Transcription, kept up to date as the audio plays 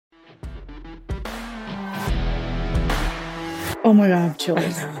Oh my God, I have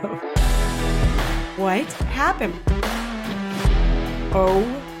chills. What happened? Oh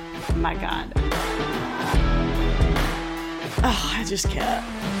my God. Oh, I just can't.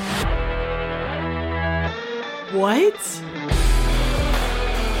 What?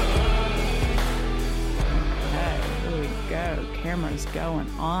 Okay, here we go. Camera's going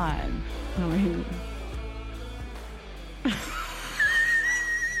on. I mean,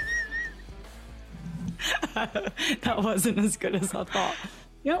 that wasn't as good as I thought.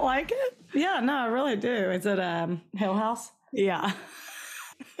 You don't like it? Yeah, no, I really do. Is it Hill House? Yeah.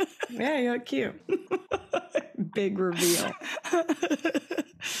 Yeah, you look cute. Big reveal. But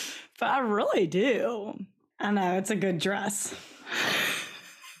I really do. I know, it's a good dress.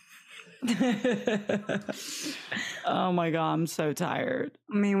 Oh my God, I'm so tired.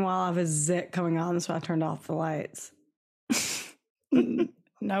 Meanwhile, I have a zit coming on, so I turned off the lights.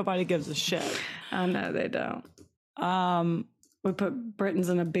 Nobody gives a shit. I know they don't. We put Britton's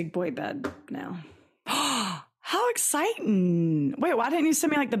in a big boy bed now. How exciting. Wait, why didn't you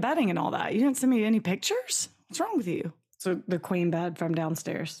send me like the bedding and all that? You didn't send me any pictures? What's wrong with you? So the queen bed from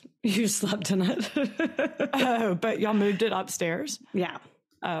downstairs. You slept in it. Oh, but y'all moved it upstairs? Yeah.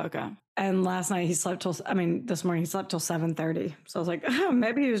 Oh, okay. And last night he slept till, this morning he slept till 7:30. So I was like, oh,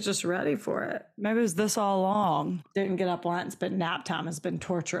 maybe he was just ready for it. Maybe it was this all along. Didn't get up once, but nap time has been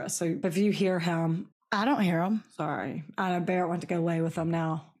torturous. So if you hear him, I don't hear him. sorry. I know Barrett went to go lay with him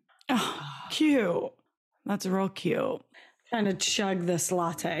now. Oh, cute. That's real cute. Trying to chug this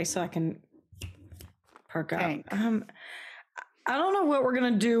latte so I can perk up. Thank. I don't know what we're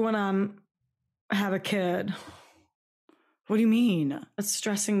going to do when have a kid. What do you mean? It's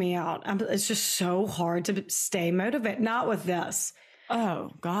stressing me out. It's just so hard to stay motivated. Not with this.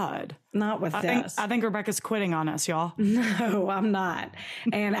 Oh, God. Not with this. I think Rebecca's quitting on us, y'all. No, I'm not.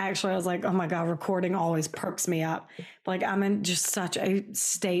 And actually, I was like, oh my God, recording always perks me up. Like, I'm in just such a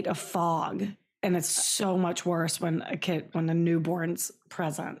state of fog. And it's so much worse when a newborn's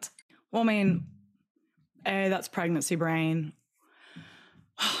present. Well, I mean, A, that's pregnancy brain.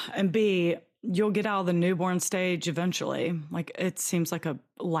 And B, you'll get out of the newborn stage eventually. Like, it seems like a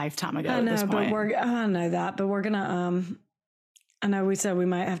lifetime ago at this point. I know that, but we're gonna I know we said we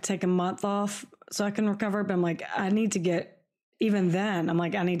might have to take a month off so I can recover, but I'm like, I need to get, even then, I'm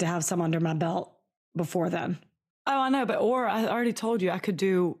like, I need to have some under my belt before then. Oh, I know, or I already told you I could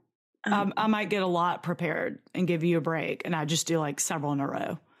do, I might get a lot prepared and give you a break, and I just do like several in a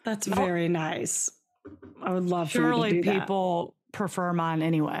row. That's very nice. I would love Surely for you to do people prefer mine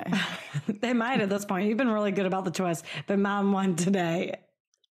anyway. They might at this point. You've been really good about the choice, but mine one today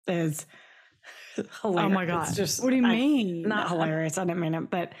is hilarious. Oh my God. It's just, what do you mean? Not hilarious. I didn't mean it,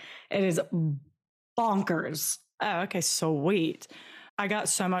 but it is bonkers. Oh, okay. Sweet. I got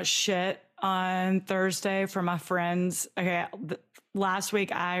so much shit on Thursday from my friends. Okay. Last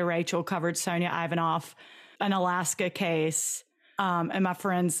week, Rachel, covered Sonia Ivanov, an Alaska case. And my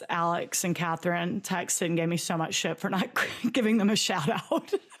friends Alex and Catherine texted and gave me so much shit for not giving them a shout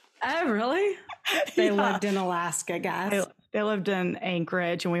out. Oh, really? They lived in Alaska, guys. They lived in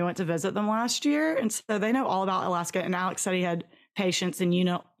Anchorage, and we went to visit them last year. And so they know all about Alaska. And Alex said he had patients in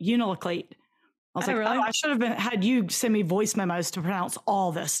Unalakleet. I was like, really? oh, I should have had you send me voice memos to pronounce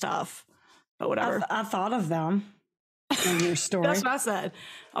all this stuff. But whatever. I thought of them in your story. That's what I said.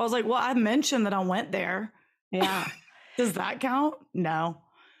 I was like, well, I mentioned that I went there. Yeah. Does that count? No,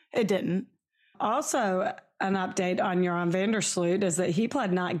 it didn't. Also, an update on Joran Vandersloot is that he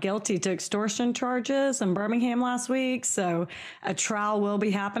pled not guilty to extortion charges in Birmingham last week. So a trial will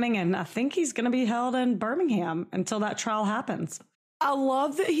be happening, and I think he's going to be held in Birmingham until that trial happens. I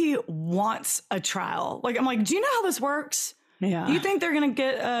love that he wants a trial. Like, I'm like, do you know how this works? Yeah. Do you think they're going to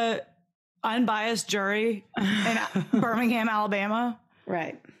get a unbiased jury in Birmingham, Alabama?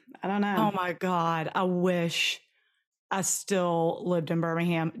 Right. I don't know. Oh my God. I wish I still lived in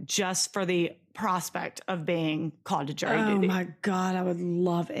Birmingham just for the prospect of being called to jury duty. Oh my God, I would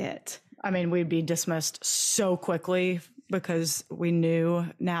love it. I mean, we'd be dismissed so quickly because we knew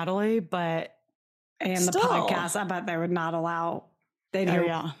Natalie, but and still. The podcast, I bet they would not allow. They'd hear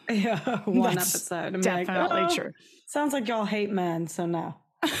one That's episode and definitely be like, true. Sounds like y'all hate men, so no.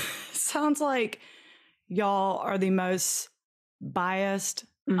 Sounds like y'all are the most biased,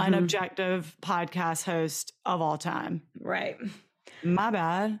 unobjective podcast host of all time. Right. My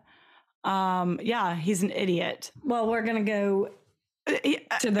bad. Yeah, he's an idiot. Well, we're going to go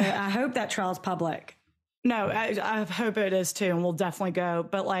to I hope that trial's public. No, I hope it is too. And we'll definitely go.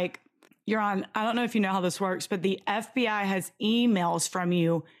 But like, I don't know if you know how this works, but the FBI has emails from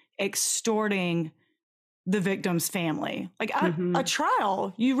you extorting the victim's family. Like a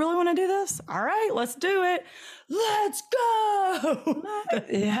trial. You really want to do this? All right, let's do it. Let's go.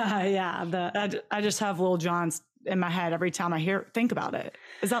 Yeah. I just have Lil Jon's in my head every time I think about it.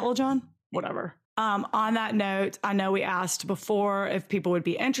 Is that Lil Jon? Whatever. On that note, I know we asked before if people would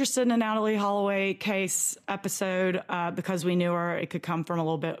be interested in a Natalie Holloway case episode because we knew her. It could come from a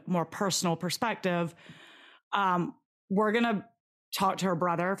little bit more personal perspective. We're going to talk to her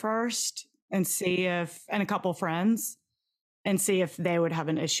brother first and see and a couple friends, and see if they would have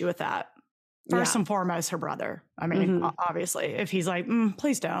an issue with that. First and foremost, her brother. I mean, obviously, if he's like,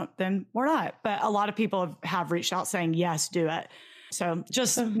 please don't, then we're not. But a lot of people have reached out saying, yes, do it. So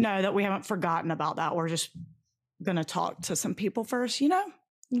just know that we haven't forgotten about that. We're just going to talk to some people first, You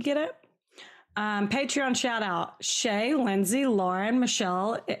get it? Patreon shout out: Shay, Lindsay, Lauren,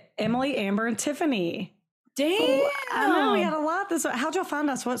 Michelle, Emily, Amber, and Tiffany. Damn. I know we had a lot this. How'd y'all find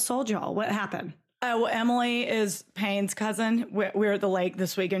us? What sold y'all? What happened? Well, Emily is Payne's cousin. We were at the lake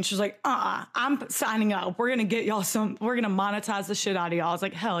this weekend. She's like, I'm signing up. We're going to get y'all we're going to monetize the shit out of y'all. I was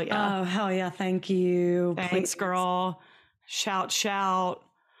like, hell yeah. Oh, hell yeah. Thank you. Thanks, Please. girl. Shout.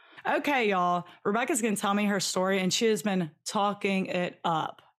 Okay, y'all. Rebecca's going to tell me her story, and she has been talking it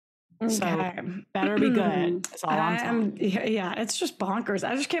up. Okay. So better be good. That's all I'm telling you. Yeah, it's just bonkers.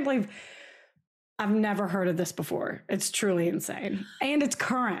 I just can't believe I've never heard of this before. It's truly insane. And it's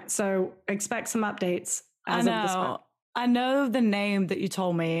current. So expect some updates. I know the name that you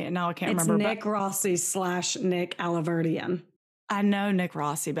told me, and now I can't remember. It's Nick Rossi / Nick Alaverdian. I know Nick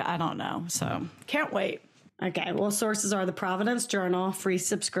Rossi, but I don't know. So can't wait. Okay. Well, sources are the Providence Journal, free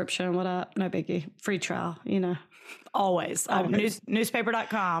subscription. What up? No biggie. Free trial, Always.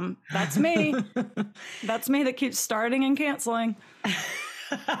 Newspaper.com. That's me. That's me that keeps starting and canceling.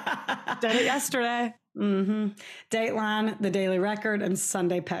 Did it yesterday. Dateline, The Daily Record, and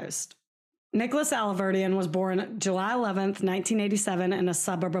Sunday Post. Nicholas Alaverdian was born July 11th, 1987 in a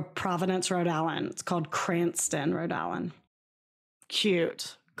suburb of Providence, Rhode Island. It's called Cranston, Rhode Island.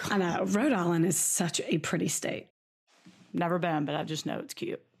 Cute. I know. Rhode Island is such a pretty state. Never been, but I just know it's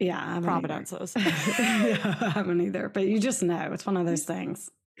cute. Yeah. Providence is. Yeah, I haven't either, but you just know. It's one of those things.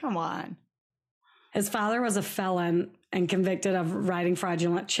 Come on. His father was a felon and convicted of writing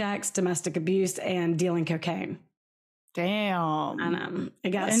fraudulent checks, domestic abuse, and dealing cocaine. Damn. I know. It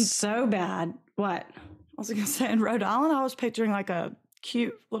got so bad. What? I was going to say, in Rhode Island, I was picturing like a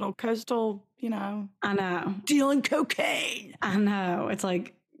cute little coastal, I know. Dealing cocaine. I know. It's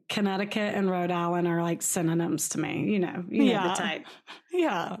like Connecticut and Rhode Island are like synonyms to me. You know the type.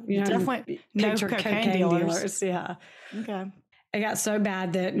 Yeah. Definitely picture cocaine dealers. Yeah. Okay. It got so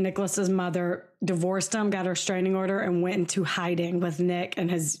bad that Nicholas's mother divorced him, got a restraining order, and went into hiding with Nick and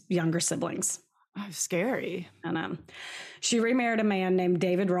his younger siblings. Oh, scary. I know. She remarried a man named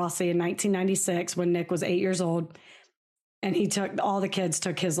David Rossi in 1996 when Nick was 8 years old. And all the kids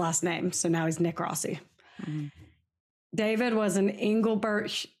took his last name. So now he's Nick Rossi. Mm-hmm. David was an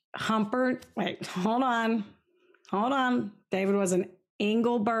Engelbert Humperdinck. Wait, hold on. David was an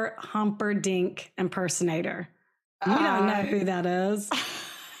Engelbert Humperdinck impersonator. We don't know who that is.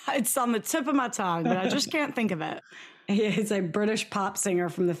 It's on the tip of my tongue, but I just can't think of it. He's a British pop singer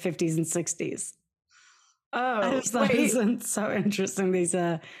from the 50s and 60s. Oh, I just thought it was so interesting. He's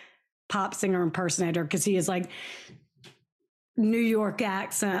a pop singer impersonator because he is like New York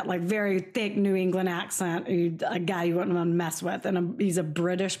accent, like very thick New England accent, a guy you wouldn't want to mess with. And he's a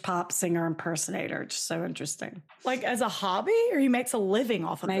British pop singer impersonator. Just so interesting. Like as a hobby, or he makes a living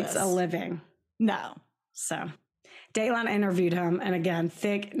off of this? Makes a living. No. So Dateline interviewed him. And again,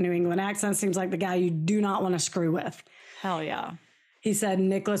 thick New England accent seems like the guy you do not want to screw with. Hell yeah. He said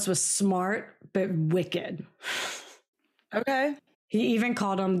Nicholas was smart, but wicked. Okay. He even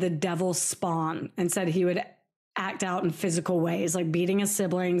called him the devil's spawn and said he would act out in physical ways, like beating his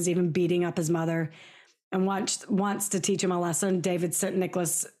siblings, even beating up his mother. And wants to teach him a lesson. David sent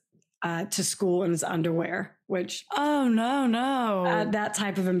Nicholas to school in his underwear, which... Oh, no. That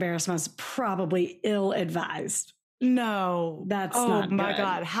type of embarrassment is probably ill-advised. No. That's not good. Oh, my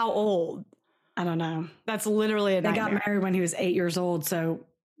God. How old? I don't know. That's literally a nightmare. They got married when he was 8 years old, so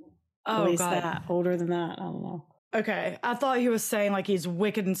at least God. that. Older than that, I don't know. Okay. I thought he was saying like he's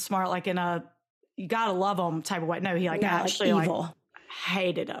wicked and smart, like in a you gotta love him type of way. No, he actually like evil.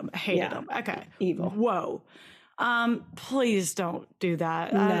 Hated him. Okay. Evil. Whoa. Please don't do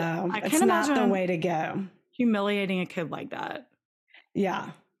that. No, I it's can't imagine not the way to go. Humiliating a kid like that. Yeah.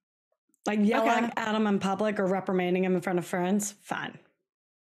 Like yelling at him in public or reprimanding him in front of friends, fine.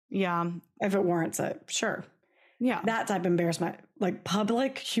 Yeah. If it warrants it, sure. Yeah. That type of embarrassment, like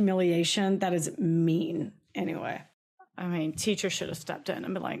public humiliation, that is mean anyway. I mean, teachers should have stepped in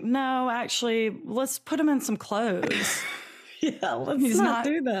and been like, no, actually, let's put him in some clothes. Yeah, let's He's not not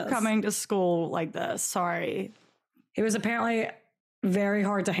do this. coming to school like this. Sorry. He was apparently very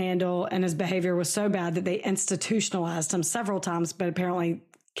hard to handle, and his behavior was so bad that they institutionalized him several times, but apparently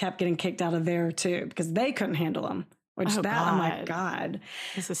kept getting kicked out of there too because they couldn't handle him. Which Oh, I'm like, God. God.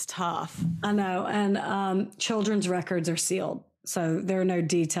 This is tough. I know. And children's records are sealed. So there are no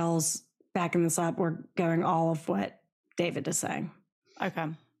details backing this up. We're going all of what David is saying. Okay.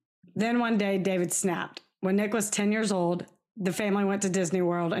 Then one day, David snapped. When Nick was 10 years old, the family went to Disney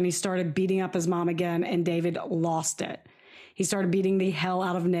World and he started beating up his mom again, and David lost it. He started beating the hell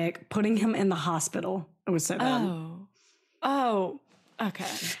out of Nick, putting him in the hospital. It was so bad. Oh, okay.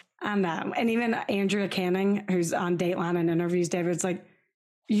 I know. And even Andrea Canning, who's on Dateline and interviews David's like,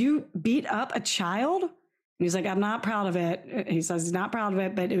 you beat up a child? And he's like, I'm not proud of it. He says he's not proud of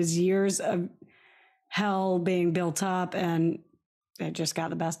it, but it was years of hell being built up and it just got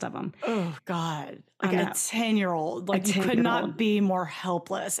the best of him. Oh, God. Like I a know. 10-year-old. Like, you could not be more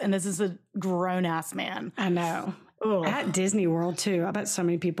helpless. And this is a grown-ass man. I know. Ugh. At Disney World, too. I bet so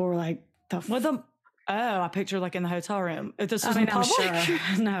many people were like, What the... Oh, I pictured like in the hotel room. If this was in I'm public. sure.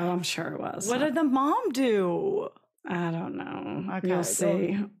 No, I'm sure it was. What did the mom do? I don't know. Okay, You'll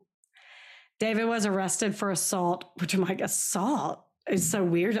see. David was arrested for assault, which I'm like, assault is so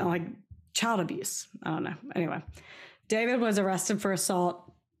weird. I'm like, child abuse. I don't know. Anyway, David was arrested for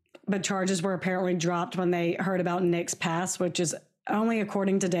assault, but charges were apparently dropped when they heard about Nick's past, which is only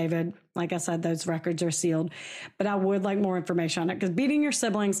according to David. Like I said, those records are sealed, but I would like more information on it because beating your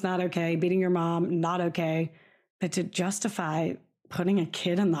siblings, not okay. Beating your mom, not okay. But to justify putting a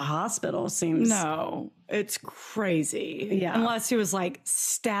kid in the hospital seems... No, it's crazy. Yeah. Unless he was like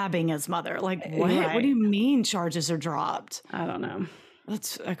stabbing his mother. Like, what? Right. What do you mean charges are dropped? I don't know.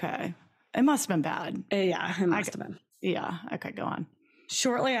 That's okay. It must have been bad. Yeah, it must have been. Yeah. Okay, go on.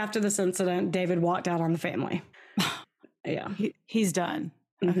 Shortly after this incident, David walked out on the family. Yeah. He's done.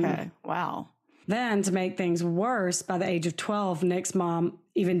 Mhm. Okay. Wow. Then, to make things worse, by the age of 12, Nick's mom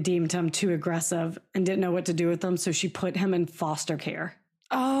even deemed him too aggressive and didn't know what to do with him, so she put him in foster care.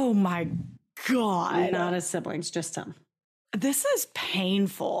 Oh my God. Not his siblings, just him. This is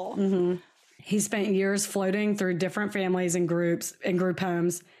painful. Mm-hmm. He spent years floating through different families and groups and group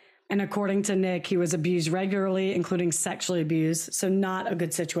homes. And according to Nick, he was abused regularly, including sexually abused. So not a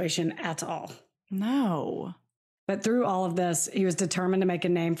good situation at all. No. But through all of this, he was determined to make a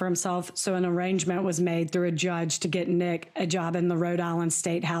name for himself. So an arrangement was made through a judge to get Nick a job in the Rhode Island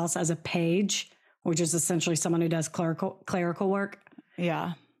State House as a page, which is essentially someone who does clerical work.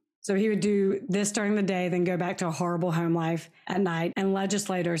 Yeah. So he would do this during the day, then go back to a horrible home life at night. And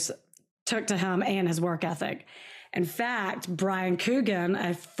legislators took to him and his work ethic. In fact, Brian Coogan,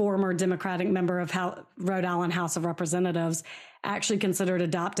 a former Democratic member of Rhode Island House of Representatives, actually considered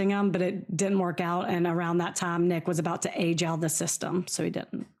adopting him, but it didn't work out. And around that time, Nick was about to age out of the system, so he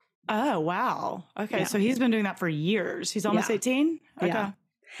didn't. Oh, wow. Okay, Yeah. so he's been doing that for years. He's almost 18? Okay, Yeah.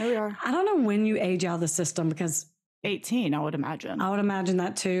 here we are. I don't know when you age out of the system because 18, I would imagine. I would imagine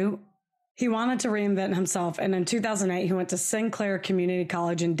that too. He wanted to reinvent himself, and in 2008, he went to Sinclair Community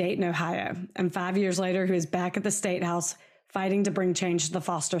College in Dayton, Ohio. And 5 years later, he was back at the State House fighting to bring change to the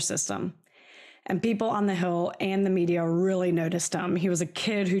foster system. And people on the Hill and the media really noticed him. He was a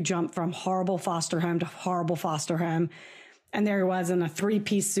kid who jumped from horrible foster home to horrible foster home. And there he was in a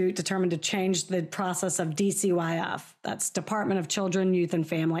three-piece suit determined to change the process of DCYF. That's Department of Children, Youth, and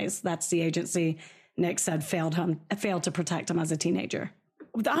Families. That's the agency Nick said failed to protect him as a teenager.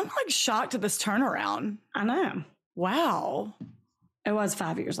 I'm like shocked at this turnaround. I know. Wow. It was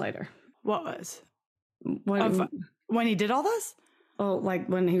 5 years later. What was? When he did all this? Well, like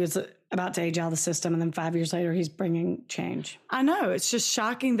when he was about to age out of the system, and then 5 years later, he's bringing change. I know. It's just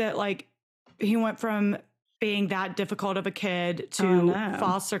shocking that like he went from being that difficult of a kid to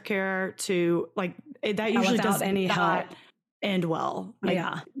foster care to like that usually does any help end well. Like,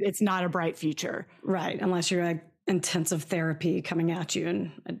 yeah. It's not a bright future. Right. Unless you're like intensive therapy coming at you.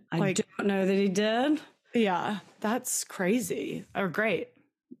 And I Like- don't know that he did. Yeah. That's crazy. Or great.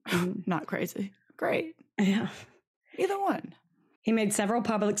 Not crazy. Great. Yeah. Either one. He made several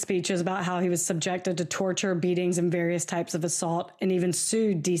public speeches about how he was subjected to torture, beatings, and various types of assault, and even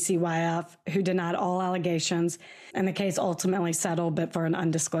sued DCYF, who denied all allegations, and the case ultimately settled, but for an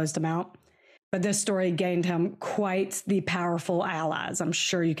undisclosed amount. But this story gained him quite the powerful allies, I'm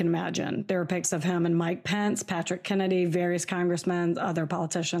sure you can imagine. There are pics of him and Mike Pence, Patrick Kennedy, various congressmen, other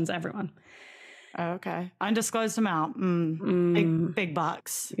politicians, everyone. Okay. Undisclosed amount. Big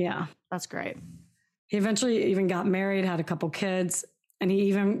bucks. Yeah. That's great. He eventually even got married, had a couple kids, And he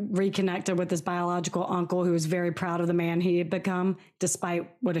even reconnected with his biological uncle, who was very proud of the man he had become,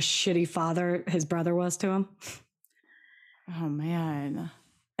 despite what a shitty father his brother was to him. Oh, man.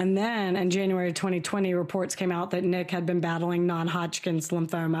 And then in January 2020, reports came out that Nick had been battling non-Hodgkin's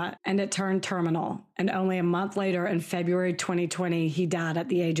lymphoma, and it turned terminal. And only a month later, in February 2020, he died at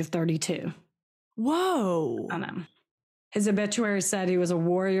the age of 32. Whoa. I know. His obituary said he was a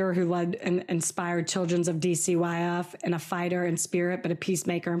warrior who led and inspired children of DCYF, and a fighter in spirit, but a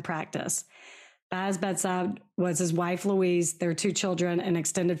peacemaker in practice. By his bedside was his wife, Louise, their 2 children, and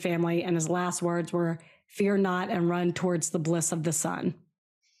extended family, and his last words were, "Fear not and run towards the bliss of the sun."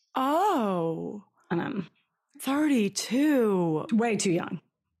 Oh. 32. Way too young.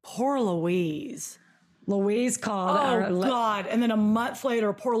 Poor Louise. Louise called. God. And then a month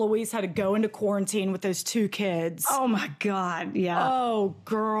later, poor Louise had to go into quarantine with those 2 kids. Oh, my God. Yeah. Oh,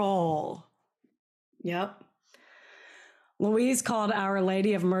 girl. Yep. Louise called Our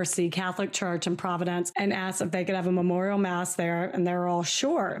Lady of Mercy Catholic Church in Providence and asked if they could have a memorial mass there, and they were all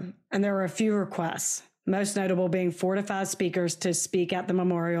sure. And there were a few requests, most notable being 4 to 5 speakers to speak at the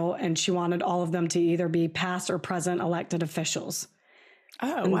memorial, and she wanted all of them to either be past or present elected officials.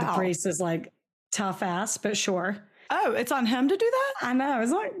 Oh, and wow. The priest is like, tough ass, but sure. Oh, it's on him to do that? I know.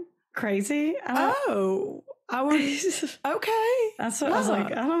 Isn't that crazy? I would. Okay. That's what I was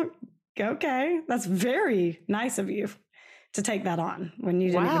like. Okay. That's very nice of you to take that on when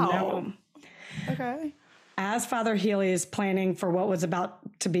you didn't even know him. Okay. As Father Healy is planning for what was about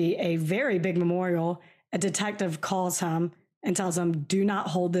to be a very big memorial, a detective calls him and tells him, "Do not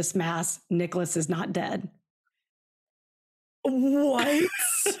hold this mass. Nicholas is not dead." What?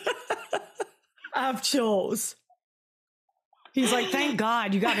 I have chills. He's like, "Thank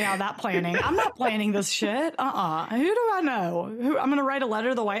God you got me out of that planning. I'm not planning this shit. Who do I know? I'm going to write a letter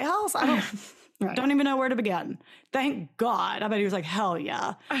to the White House? I don't even know where to begin. Thank God." I bet he was like, "Hell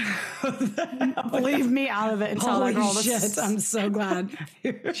yeah." Leave me out of it and tell that girl shit, I'm so glad.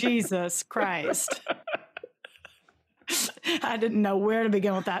 Jesus Christ. I didn't know where to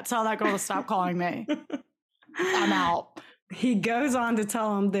begin with that. Tell that girl to stop calling me. I'm out. He goes on to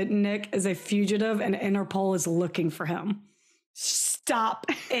tell him that Nick is a fugitive and Interpol is looking for him. Stop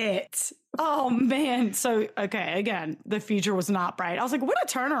it. Oh, man. So, okay, again, the future was not bright. I was like, what a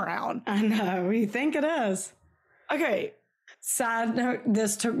turnaround. I know. You think it is. Okay. Side note,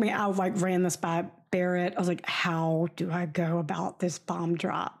 this took me, I ran this by Barrett. I was like, how do I go about this bomb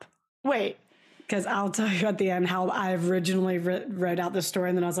drop? Wait. Because I'll tell you at the end how I originally wrote out the story.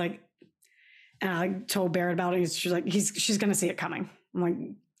 And then I was like, and I told Barrett about it. And she's like, she's going to see it coming. I'm like,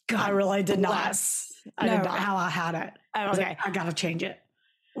 God, I really did bless. not. I did not. How I had it. Oh, I was okay. like, I got to change it.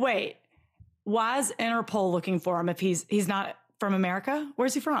 Wait, why is Interpol looking for him if he's not from America?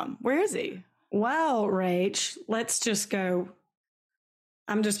 Where's he from? Where is he? Well, Rach, let's just go.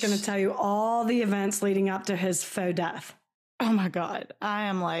 I'm just going to tell you all the events leading up to his faux death. Oh my God. I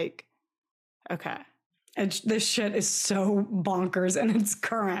am like, okay. This shit is so bonkers and it's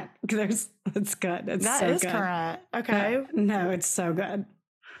current. It's good. That is current. Okay. No, it's so good.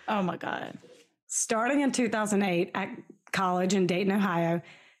 Oh my God. Starting in 2008 at college in Dayton, Ohio,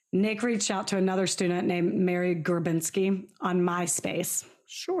 Nick reached out to another student named Mary Gerbinski on MySpace.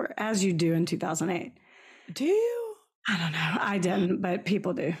 Sure, as you do in 2008. Do you? I don't know. I didn't, but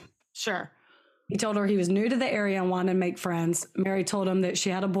people do. Sure. He told her he was new to the area and wanted to make friends. Mary told him that she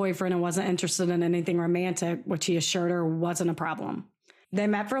had a boyfriend and wasn't interested in anything romantic, which he assured her wasn't a problem. They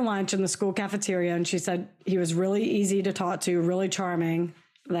met for lunch in the school cafeteria, and she said he was really easy to talk to, really charming.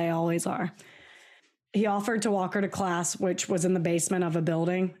 They always are. He offered to walk her to class, which was in the basement of a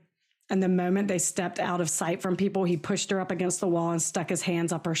building. And the moment they stepped out of sight from people, he pushed her up against the wall and stuck his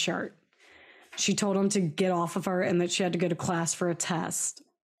hands up her shirt. She told him to get off of her and that she had to go to class for a test.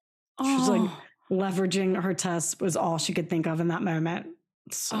 She was like, leveraging her test was all she could think of in that moment.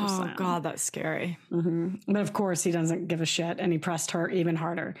 So sad. God, that's scary. Mm-hmm. But of course, he doesn't give a shit, and he pressed her even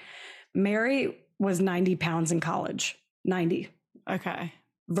harder. Mary was 90 pounds in college. 90. Okay.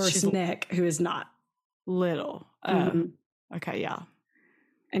 Versus Nick, who is not. Little. Okay, yeah.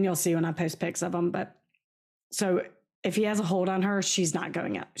 And you'll see when I post pics of him. But so if he has a hold on her, she's not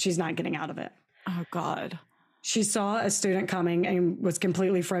going out. She's not getting out of it. Oh, God. She saw a student coming and was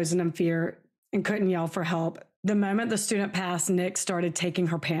completely frozen in fear and couldn't yell for help. The moment the student passed, Nick started taking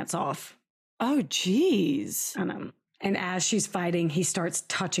her pants off. Oh, geez. And as she's fighting, he starts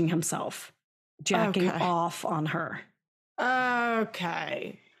touching himself, jacking off on her.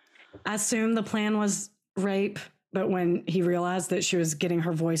 Okay. I assume the plan was rape, but when he realized that she was getting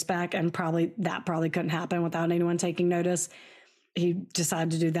her voice back and probably couldn't happen without anyone taking notice, he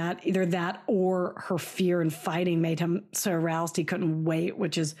decided to do that. Either that or her fear and fighting made him so aroused he couldn't wait,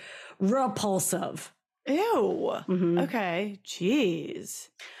 which is repulsive. Ew. Okay. Jeez.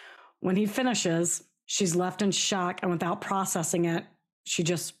 When he finishes, she's left in shock, and without processing it, she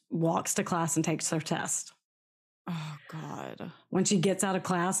just walks to class and takes her test. Oh, God. When she gets out of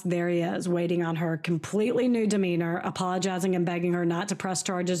class, there he is, waiting on her, completely new demeanor, apologizing and begging her not to press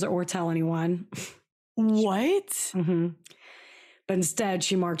charges or tell anyone. What? But instead,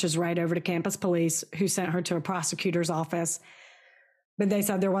 she marches right over to campus police, who sent her to a prosecutor's office. But they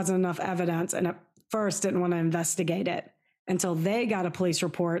said there wasn't enough evidence, and at first didn't want to investigate it until they got a police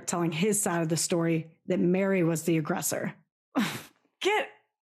report telling his side of the story, that Mary was the aggressor. Get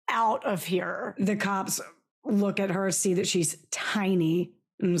out of here. The cops look at her, see that she's tiny,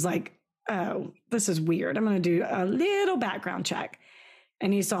 and was like, oh, this is weird. I'm going to do a little background check.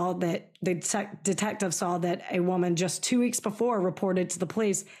 And he saw that the detective saw that a woman just 2 weeks before reported to the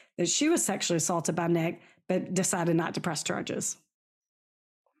police that she was sexually assaulted by Nick, but decided not to press charges.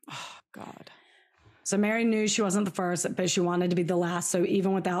 Oh, God. So Mary knew she wasn't the first, but she wanted to be the last. So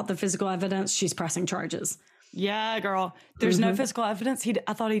even without the physical evidence, she's pressing charges. Yeah, girl. There's no physical evidence.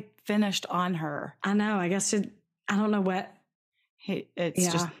 I thought he finished on her. I know. I guess I don't know what. He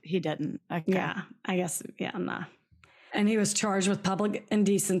didn't. Okay. Yeah, I guess. Yeah, nah. And he was charged with public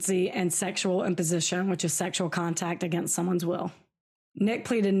indecency and sexual imposition, which is sexual contact against someone's will. Nick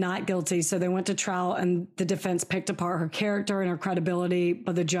pleaded not guilty, so they went to trial, and the defense picked apart her character and her credibility,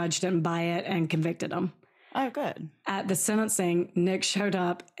 but the judge didn't buy it and convicted him. Oh, good. At the sentencing, Nick showed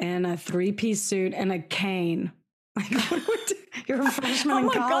up in a 3-piece suit and a cane. Like, you're a freshman in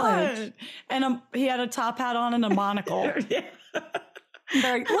college. God. And he had a top hat on and a monocle. Yeah.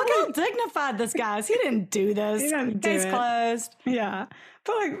 Look how dignified this guy is. He didn't do this. Case closed. Yeah.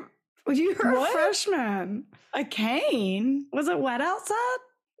 But like, you were a freshman. A cane? Was it wet outside?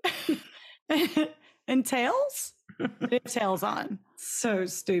 And tails? They have tails on. So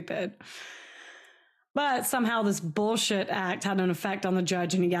stupid. But somehow this bullshit act had an effect on the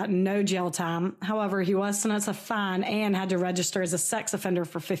judge and he got no jail time. However, he was sentenced a fine and had to register as a sex offender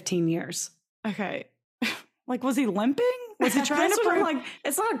for 15 years. Okay. Like, was he limping? Was he trying to prove? Like,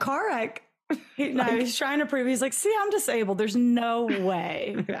 it's not a car wreck. He's trying to prove. He's like, see, I'm disabled. There's no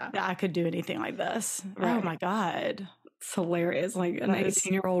way that I could do anything like this. Right. Oh, my God. It's hilarious. Like an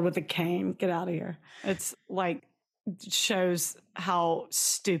 18-year-old with a cane. Get out of here. It's like, shows how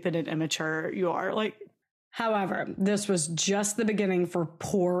stupid and immature you are. Like, however, this was just the beginning for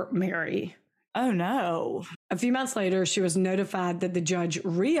poor Mary. Oh, no. A few months later, she was notified that the judge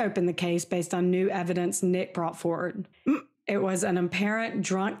reopened the case based on new evidence Nick brought forward. It was an apparent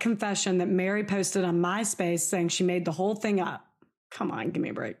drunk confession that Mary posted on MySpace saying she made the whole thing up. Come on, give me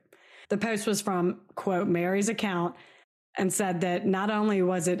a break. The post was from, quote, Mary's account, and said that not only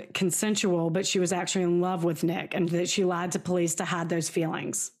was it consensual, but she was actually in love with Nick and that she lied to police to hide those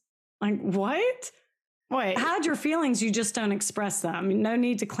feelings. Like, what? Wait. Hide your feelings, you just don't express them. No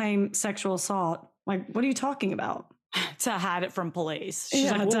need to claim sexual assault. Like, what are you talking about? To hide it from police.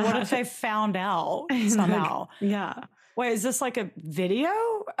 She's like, well, what if they found out somehow? Yeah. Wait, is this like a video?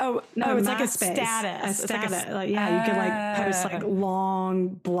 Oh, no, it's like a status. A status. You could like post like long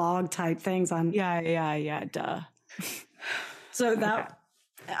blog type things on. Yeah. Duh. So that,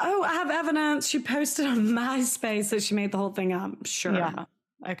 I have evidence. She posted on MySpace that she made the whole thing up. Sure. Yeah.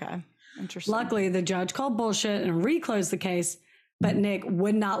 Okay. Interesting. Luckily, the judge called bullshit and reclosed the case, but Nick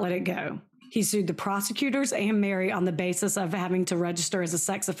would not let it go. He sued the prosecutors and Mary on the basis of having to register as a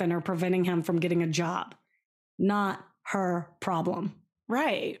sex offender, preventing him from getting a job. Not her problem.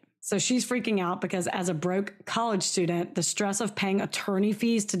 Right. So she's freaking out because as a broke college student, the stress of paying attorney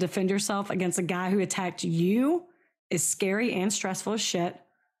fees to defend yourself against a guy who attacked you is scary and stressful as shit.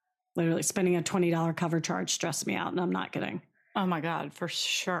 Literally spending a $20 cover charge stressed me out, and I'm not kidding. Oh my God, for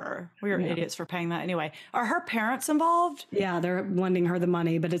sure. We are idiots for paying that anyway. Are her parents involved? Yeah, they're lending her the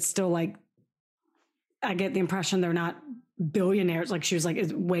money, but it's still like, I get the impression they're not billionaires. Like she was like,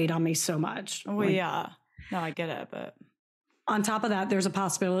 it weighed on me so much. Oh, like, yeah. No, I get it, but. On top of that, there's a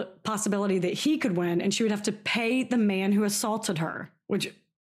possibility that he could win and she would have to pay the man who assaulted her,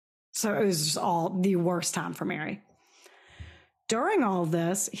 so it was just all the worst time for Mary. During all of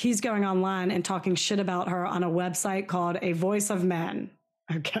this, he's going online and talking shit about her on a website called A Voice of Men.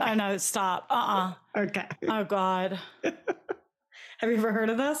 Okay. I know. Stop. Okay. Oh, God. Have you ever heard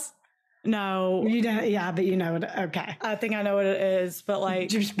of this? No. You don't? Yeah, but you know it. Okay. I think I know what it is, but like.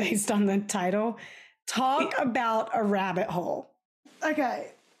 Just based on the title. Talk about a rabbit hole.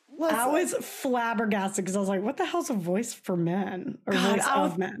 Okay. I was flabbergasted because I was like, what the hell's a voice for men or God, voice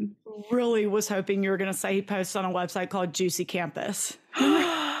of men? Really was hoping you were going to say he posted on a website called Juicy Campus.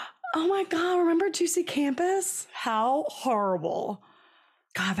 Oh my God. Remember Juicy Campus? How horrible.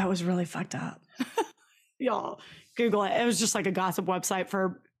 God, that was really fucked up. Y'all, Google it. It was just like a gossip website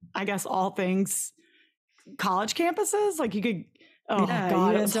for, I guess, all things college campuses. Like you could,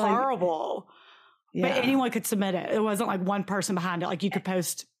 God, it was horrible. Yeah. But anyone could submit it. It wasn't like one person behind it. Like you could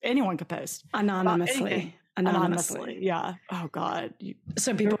post, anyone could post. Anonymously. Yeah. Oh God.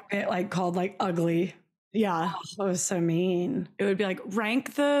 So people get like called like ugly. Yeah. Oh, that was so mean. It would be like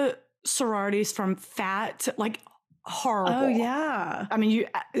rank the sororities from fat to like horrible. Oh yeah. I mean,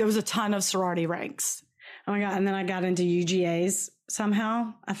 there was a ton of sorority ranks. Oh my God. And then I got into UGAs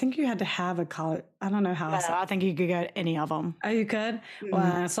somehow. I think you had to have a college. I don't know how. I think you could get any of them. Oh, you could? Mm-hmm. Well,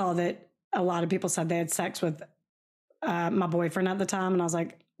 I saw that a lot of people said they had sex with my boyfriend at the time. And I was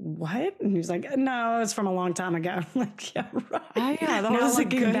like, what? And he was like, no, it's from a long time ago. I'm like, yeah, right. Oh, yeah, that now was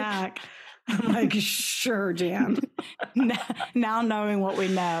looking back. I'm like, sure, Jan. Now knowing what we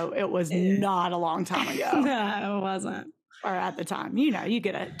know, it was not a long time ago. No, it wasn't. Or at the time. You know, you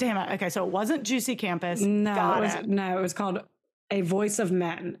get it. Damn it. Okay, so it wasn't Juicy Campus. No, it was called A Voice of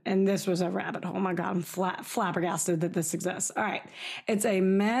Men. And this was a rabbit hole. Oh my God, I'm flabbergasted that this exists. All right. It's a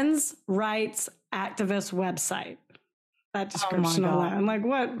men's rights activist website. That description alone. Like,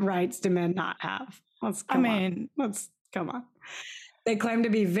 what rights do men not have? Come on. They claim to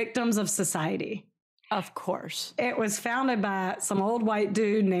be victims of society. Of course. It was founded by some old white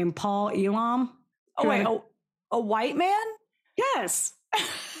dude named Paul Elam. Oh, wait, a white man? Yes.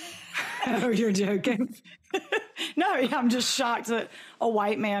 Oh, you're joking. No, I'm just shocked that a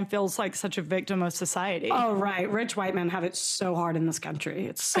white man feels like such a victim of society. Oh, right. Rich white men have it so hard in this country.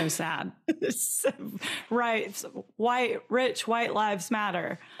 It's so sad. Right. Rich white lives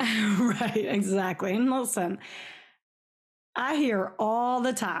matter. Right, exactly. And listen, I hear all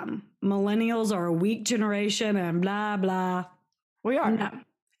the time, millennials are a weak generation and blah, blah. We are. No,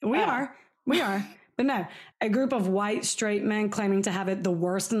 we are. But no, a group of white straight men claiming to have it the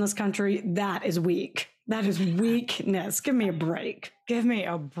worst in this country, that is weak. That is weakness. Give me a break.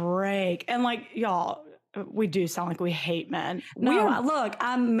 And like, y'all, we do sound like we hate men. No, look,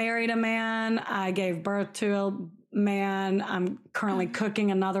 I married a man. I gave birth to a man. I'm currently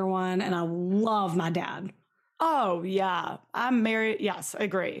cooking another one, and I love my dad. Oh, yeah. I'm married. Yes,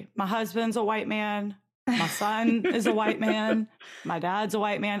 agree. My husband's a white man. My son is a white man. My dad's a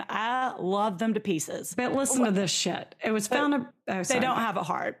white man. I love them to pieces. But listen to this shit. It was founded. They don't have it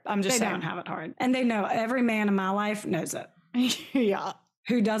hard. I'm just saying. They don't have it hard. And they know, every man in my life knows it. Yeah.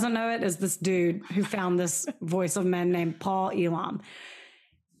 Who doesn't know it is this dude who found this voice of men named Paul Elam.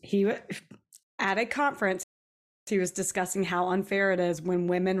 At a conference, he was discussing how unfair it is when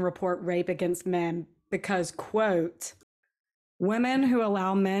women report rape against men because, quote, women who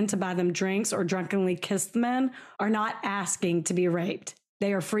allow men to buy them drinks or drunkenly kiss men are not asking to be raped.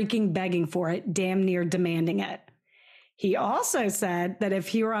 They are freaking begging for it, damn near demanding it. He also said that if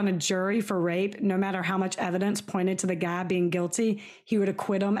he were on a jury for rape, no matter how much evidence pointed to the guy being guilty, he would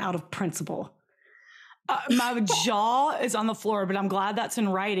acquit him out of principle. My jaw is on the floor, but I'm glad that's in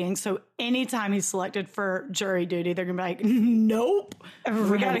writing. So anytime he's selected for jury duty, they're going to be like, nope,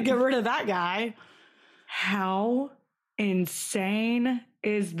 we got to get rid of that guy. How insane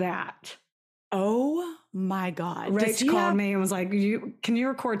is that? Oh my God. Rach called me and was like, can you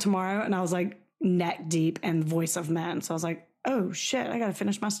record tomorrow? And I was like, neck deep and voice of men. So I was like, oh shit, I got to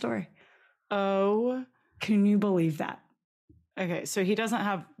finish my story. Oh, can you believe that? Okay. So he doesn't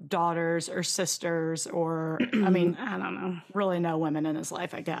have daughters or sisters or, I mean, I don't know. Really no women in his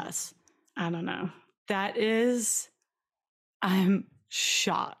life, I guess. I don't know. I'm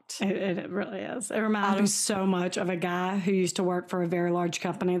shocked. It really is. It reminds me so much of a guy who used to work for a very large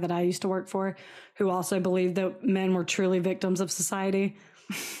company that I used to work for, who also believed that men were truly victims of society,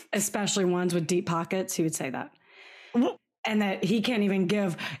 especially ones with deep pockets. He would say that. And that he can't even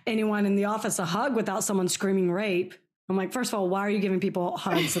give anyone in the office a hug without someone screaming rape. I'm like, first of all, why are you giving people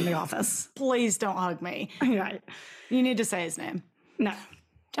hugs in the office? Please don't hug me. Right. You need to say his name. No.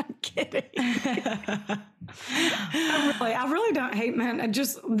 I'm kidding. I really don't hate men.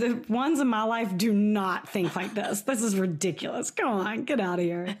 Just the ones in my life do not think like this. This is ridiculous. Come on, get out of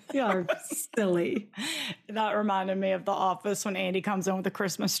here. Y'all are silly. That reminded me of The Office when Andy comes in with a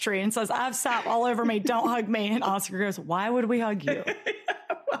Christmas tree and says, I have sap all over me. Don't hug me. And Oscar goes, why would we hug you?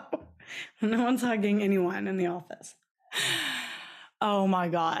 Well, no one's hugging anyone in the office. Oh my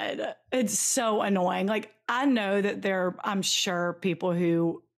God. It's so annoying. Like, I know that I'm sure people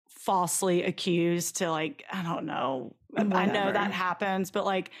who falsely accused to like, I don't know. I know Whatever. that happens, but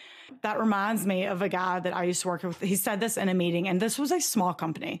like that reminds me of a guy that I used to work with. He said this in a meeting, and this was a small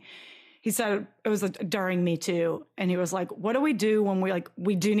company. He said it was during Me Too, and he was like, "What do we do when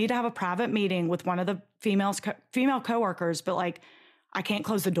we do need to have a private meeting with one of the female coworkers, but like I can't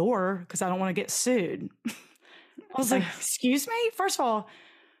close the door because I don't want to get sued." I was like, "Excuse me? First of all,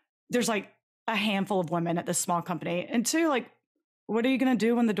 there's like a handful of women at this small company, and two, like, what are you going to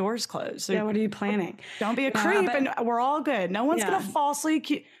do when the door's closed? Yeah, what are you planning? Don't be a creep, and we're all good. No one's going to falsely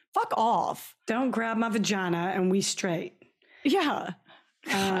accuse. Fuck off. Don't grab my vagina and we straight." Yeah.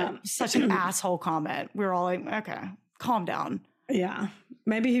 Such an asshole comment. We were all like, okay, calm down. Yeah.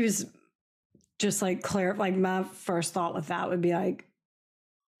 Maybe he was just like clear. Like my first thought with that would be like,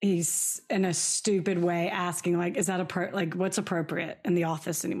 he's in a stupid way asking like, is that like what's appropriate in the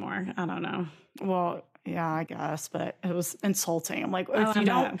office anymore? I don't know. Well, yeah, I guess, but it was insulting. I'm like, if you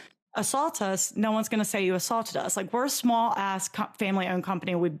don't assault us, no one's going to say you assaulted us. Like, we're a small ass family owned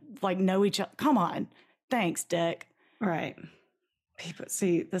company. We like know each other. Come on. Thanks, Dick. Right. People,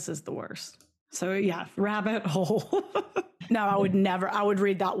 see, this is the worst. So yeah, rabbit hole. No, I would never. I would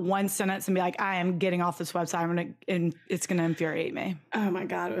read that one sentence and be like, I am getting off this website. And it's going to infuriate me. Oh my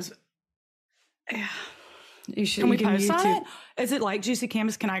God. It was, yeah. You should. Can we post on it? Is it like Juicy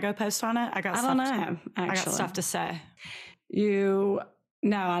Canvas? Can I go post on it? I don't know. Actually, I got stuff to say. No,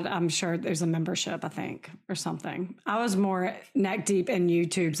 I'm sure there's a membership, I think, or something. I was more neck deep in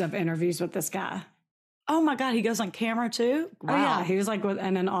YouTubes of interviews with this guy. Oh my God, he goes on camera too? Wow. Oh yeah, he was like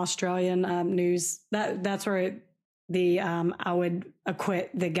in an Australian news. That's where I would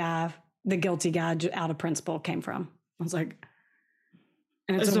acquit the guilty guy out of principle came from. I was like,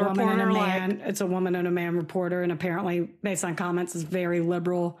 and it's a woman and a man. It's a woman and a man reporter, and apparently, based on comments, is very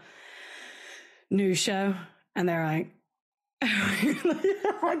liberal news show. And they're like,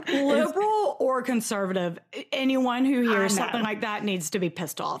 liberal or conservative, anyone who hears something like that needs to be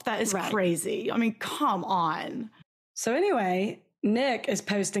pissed off. That is crazy. I mean, come on. So anyway, Nick is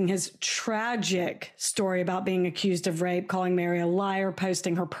posting his tragic story about being accused of rape, calling Mary a liar,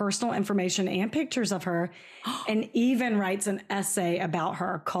 posting her personal information and pictures of her, and even writes an essay about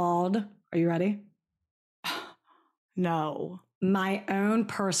her called, are you ready? No. My Own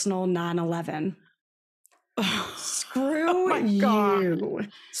Personal 9/11. Screw you.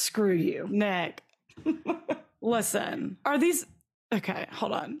 Screw you. Nick. Listen, are these... Okay,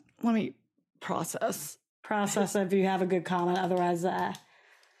 hold on. Let me process if you have a good comment. Otherwise,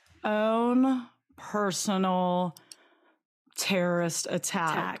 own personal terrorist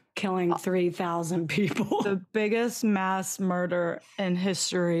attack killing 3,000 people. The biggest mass murder in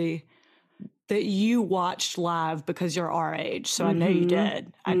history that you watched live because you're our age. So I know you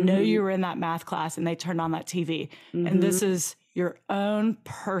did. I know you were in that math class and they turned on that TV. And this is your own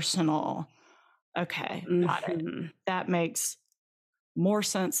personal. Okay, got it. That makes more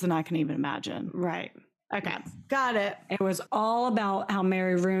sense than I can even imagine. Right. Okay, got it. It was all about how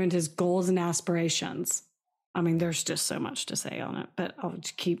Mary ruined his goals and aspirations. I mean, there's just so much to say on it, but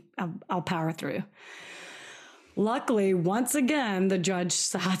I'll power through. Luckily, once again, the judge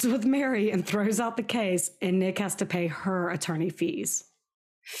sides with Mary and throws out the case, and Nick has to pay her attorney fees.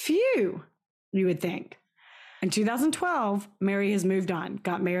 Phew, you would think. In 2012, Mary has moved on,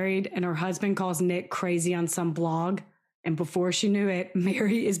 got married, and her husband calls Nick crazy on some blog. And before she knew it,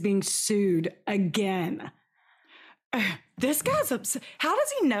 Mary is being sued again. This guy's upset. How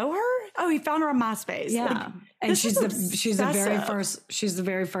does he know her? Oh, he found her on MySpace. Yeah, like, and she's the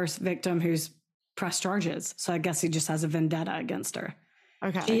very first victim who's pressed charges. So I guess he just has a vendetta against her.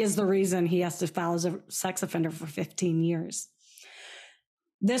 Okay, she is the reason he has to file as a sex offender for 15 years.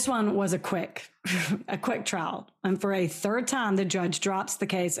 This one was a quick trial, and for a third time, the judge drops the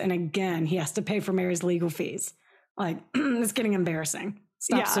case, and again, he has to pay for Mary's legal fees. Like, it's getting embarrassing.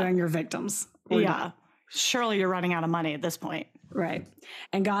 Stop suing your victims. Surely you're running out of money at this point. Right.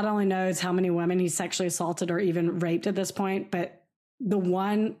 And God only knows how many women he sexually assaulted or even raped at this point. But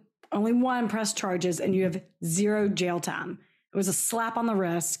only one pressed charges and you have 0 jail time. It was a slap on the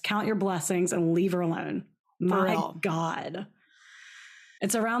wrist, count your blessings and leave her alone. My God.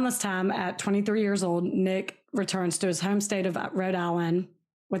 It's around this time at 23 years old, Nick returns to his home state of Rhode Island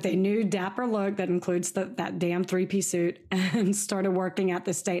with a new dapper look that includes that damn 3-piece suit and started working at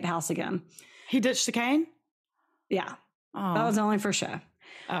the state house again. He ditched the cane? Yeah. Oh. That was only for show.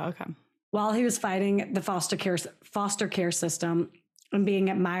 Oh, okay. While he was fighting the foster care system and being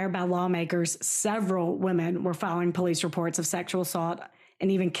admired by lawmakers, several women were filing police reports of sexual assault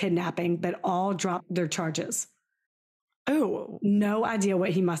and even kidnapping, but all dropped their charges. Oh. No idea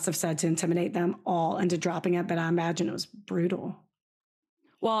what he must have said to intimidate them all into dropping it, but I imagine it was brutal.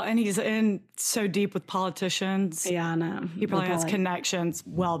 Well, and he's in so deep with politicians. Yeah, I know. He probably has connections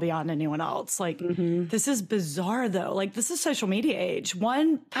well beyond anyone else. Like, this is bizarre, though. Like, this is social media age.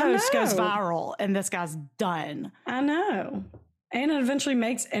 One post goes viral, and this guy's done. I know. And it eventually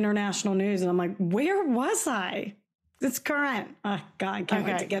makes international news. And I'm like, where was I? It's current. Oh, God, I can't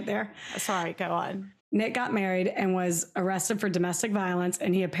wait to get there. Sorry, go on. Nick got married and was arrested for domestic violence,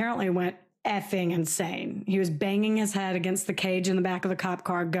 and he apparently went effing insane. He was banging his head against the cage in the back of the cop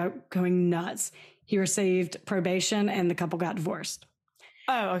car, going nuts. He received probation, and the couple got divorced.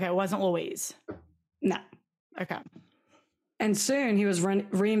 Oh, okay. It wasn't Louise. No. Okay. And soon he was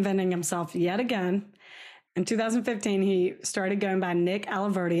reinventing himself yet again. In 2015, he started going by Nick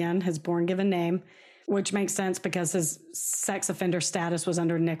Alaverdian, his born-given name, which makes sense because his sex offender status was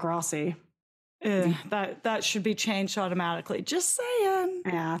under Nick Rossi. That should be changed automatically. Just saying.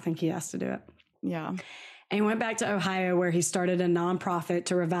 Yeah, I think he has to do it. Yeah. And he went back to Ohio, where he started a nonprofit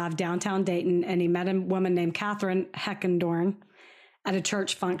to revive downtown Dayton, and he met a woman named Catherine Heckendorn at a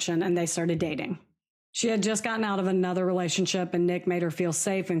church function, and they started dating. She had just gotten out of another relationship, and Nick made her feel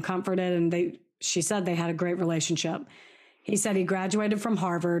safe and comforted, and she said they had a great relationship. He said he graduated from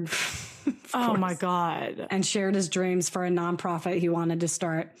Harvard. Oh, my God. And shared his dreams for a nonprofit he wanted to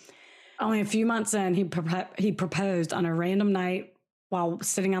start. Only a few months in, he proposed on a random night while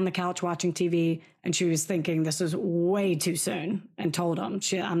sitting on the couch watching TV, and she was thinking this was way too soon and told him,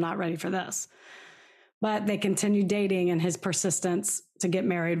 I'm not ready for this. But they continued dating, and his persistence to get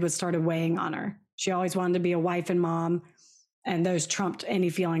married started weighing on her. She always wanted to be a wife and mom, and those trumped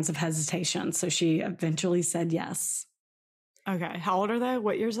any feelings of hesitation. So she eventually said yes. Okay. How old are they?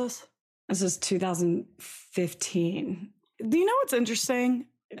 What year is this? This is 2015. Do you know what's interesting?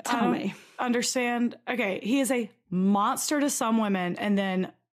 Tell me. Understand. Okay. He is a monster to some women and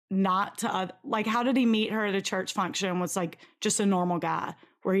then not to other. Like, how did he meet her at a church function? Was like just a normal guy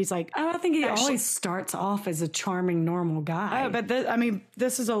where he's like, I think he always starts off as a charming, normal guy. Oh, but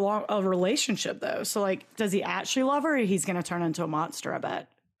this is a relationship though. So like, does he actually love her? Or he's going to turn into a monster, I bet.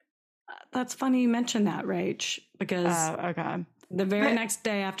 That's funny you mentioned that, Rach, because okay. The very next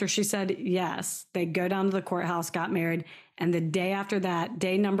day after she said yes, they go down to the courthouse, got married. And the day after that,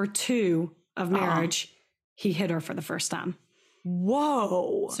 day number 2 of marriage, he hit her for the first time.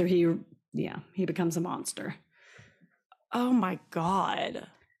 Whoa. So he becomes a monster. Oh my God.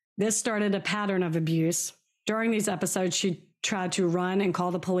 This started a pattern of abuse. During these episodes, she tried to run and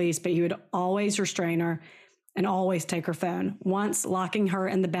call the police, but he would always restrain her and always take her phone, once locking her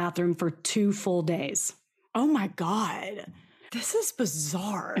in the bathroom for 2 full days. Oh my God. This is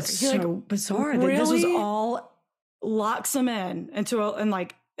bizarre. It's so bizarre. Really? This was all locks them in and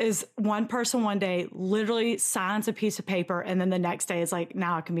like is one person one day literally signs a piece of paper and then the next day is like,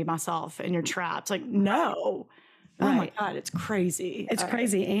 now I can be myself and you're trapped. Like, no. Right. Oh my God, it's crazy. It's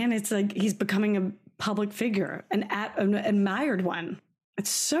crazy. And it's like he's becoming a public figure, an admired one. It's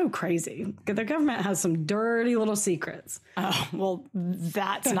so crazy. The government has some dirty little secrets. Oh, well,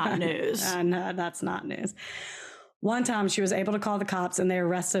 that's not news. No, that's not news. One time she was able to call the cops and they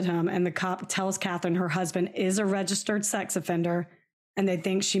arrested him, and the cop tells Catherine her husband is a registered sex offender and they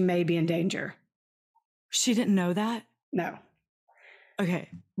think she may be in danger. She didn't know that? No. Okay.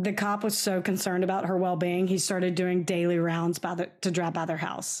 The cop was so concerned about her well-being, he started doing daily rounds to drive by their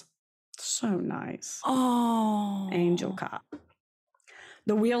house. So nice. Oh. Angel cop.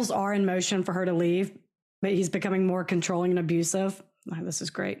 The wheels are in motion for her to leave, but he's becoming more controlling and abusive. Oh, this is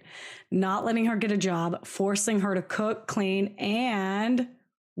great. Not letting her get a job, forcing her to cook, clean, and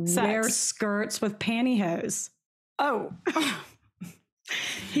wear skirts with pantyhose. Oh.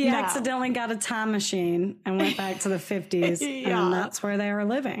 He accidentally got a time machine and went back to the 50s, and that's where they are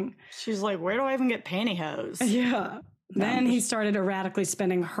living. She's like, where do I even get pantyhose? Yeah. Then he started erratically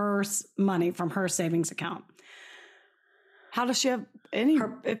spending her money from her savings account. How does she have any?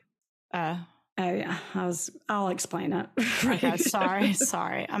 Oh, yeah. I'll explain it. Okay,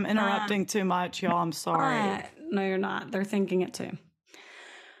 sorry. I'm interrupting too much, y'all. I'm sorry. No, you're not. They're thinking it too.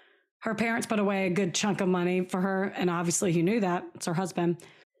 Her parents put away a good chunk of money for her, and obviously he knew that. It's her husband.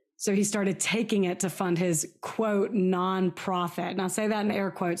 So he started taking it to fund his, quote, nonprofit. And I say that in air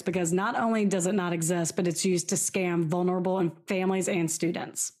quotes because not only does it not exist, but it's used to scam vulnerable families and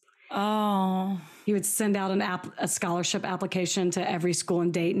students. Oh. He would send out a scholarship application to every school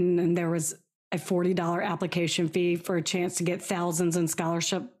in Dayton, and there was a $40 application fee for a chance to get thousands in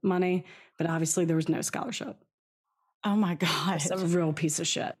scholarship money. But obviously there was no scholarship. Oh my God. It's a real piece of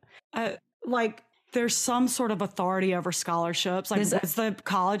shit. Like there's some sort of authority over scholarships. Like is the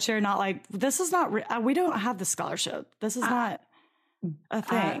college there not like, this is not, we don't have the scholarship. This is not a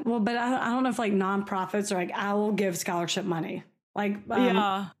thing. But I don't know if like nonprofits are like, I will give scholarship money. like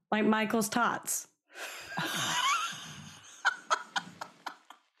Yeah. like Michael's tots.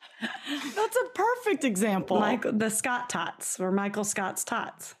 That's a perfect example. Michael, the Scott tots, or Michael Scott's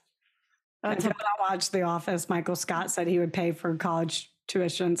tots. That's If you watched The Office, Michael Scott said he would pay for college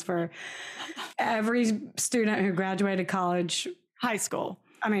tuitions for every student who graduated college. high school.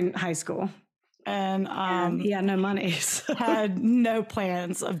 High school. And He had no money. So. had no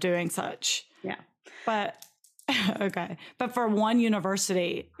plans of doing such. Yeah. But okay. But for one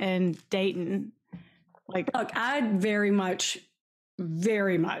university in Dayton, like, look, I'd very much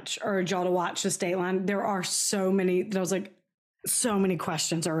urge y'all to watch this Dateline. There are so many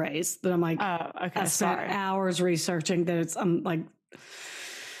questions are raised that I'm like, oh, okay, I spent hours researching that. It's like,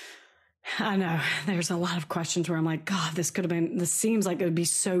 I know there's a lot of questions where I'm like, God, this seems like it would be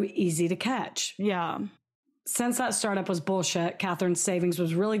so easy to catch. Yeah. Since that startup was bullshit, Catherine's savings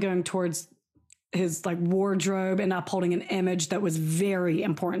was really going towards his like wardrobe and upholding an image that was very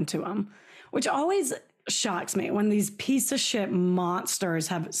important to him, which always shocks me when these piece of shit monsters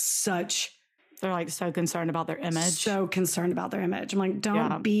have they're like so concerned about their image. So concerned about their image. I'm like,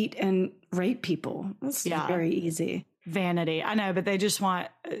 don't beat and rape people. That's very easy. Vanity. I know, but they just want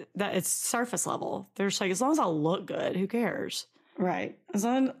that. It's surface level. They're just like, as long as I look good, who cares? Right. As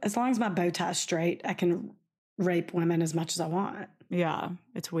long as my bow tie's straight, I can rape women as much as I want. Yeah.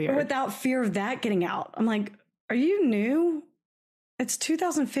 It's weird. But without fear of that getting out. I'm like, are you new? It's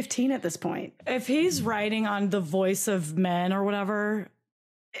 2015 at this point. If he's writing on the voice of men or whatever,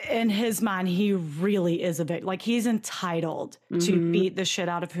 in his mind, he really is a victim. Like, he's entitled to beat the shit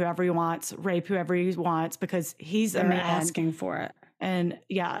out of whoever he wants, rape whoever he wants, because he's a man asking for it. And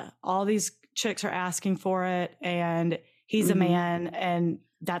yeah, all these chicks are asking for it, and he's a man, and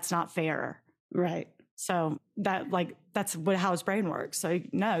that's not fair. Right. So that's how his brain works. So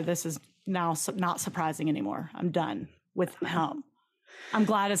no, this is now not surprising anymore. I'm done with him. I'm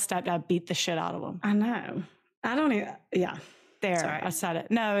glad his stepdad beat the shit out of him. I know. I don't even, yeah. There, sorry. I said it.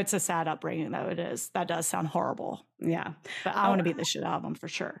 No, it's a sad upbringing, though. It is. That does sound horrible. Yeah. But I want to beat the shit out of him for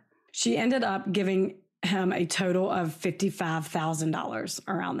sure. She ended up giving him a total of $55,000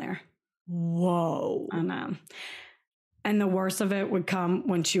 around there. Whoa. I know. And the worst of it would come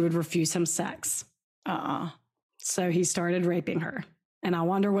when she would refuse him sex. So he started raping her. And I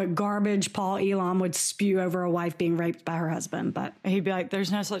wonder what garbage Paul Elam would spew over a wife being raped by her husband. But he'd be like,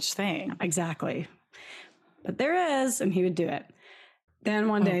 there's no such thing. Exactly. But there is, and he would do it. Then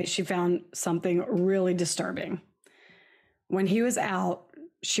one day she found something really disturbing. When he was out,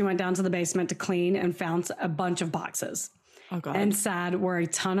 she went down to the basement to clean and found a bunch of boxes. Oh, God. Inside were a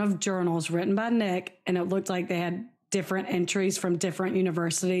ton of journals written by Nick, and it looked like they had different entries from different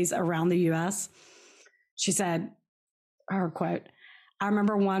universities around the U.S. She said, her quote, I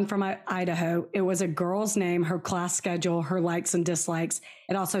remember one from Idaho. It was a girl's name, her class schedule, her likes and dislikes.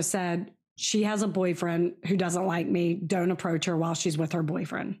 It also said, she has a boyfriend who doesn't like me. Don't approach her while she's with her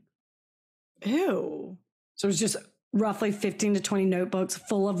boyfriend. Ew. So it was just roughly 15 to 20 notebooks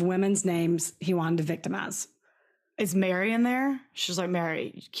full of women's names he wanted to victimize. Is Mary in there? She's like,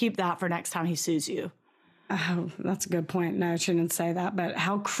 Mary, keep that for next time he sues you. Oh, that's a good point. No, she didn't say that. But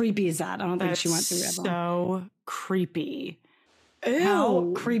how creepy is that? I don't think she went through it. So creepy. Ew.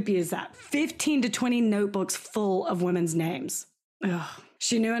 How creepy is that? 15 to 20 notebooks full of women's names. Ugh.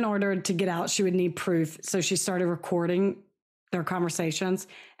 She knew in order to get out, she would need proof. So she started recording their conversations,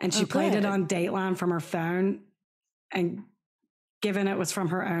 and she played it on Dateline from her phone. And given it was from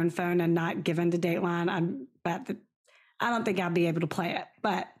her own phone and not given to Dateline, I don't think I'd be able to play it.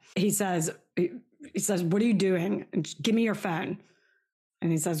 But he says, what are you doing? And give me your phone.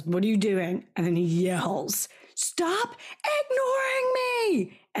 And he says, what are you doing? And then he yells, stop ignoring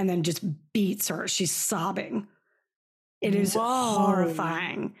me. And then just beats her. She's sobbing. It is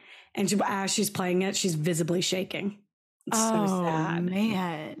horrifying. And as she's playing it, she's visibly shaking. It's so sad.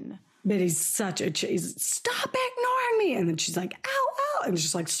 Man. But he's stop ignoring me. And then she's like, ow, ow. And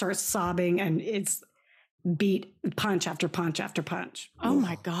just like starts sobbing, and it's beat punch after punch after punch. Oh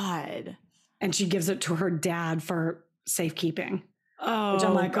my God. And she gives it to her dad for safekeeping. Oh, which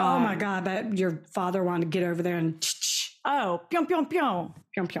I'm like, oh my God, that your father wanted to get over there and pyong, pyong, pyong.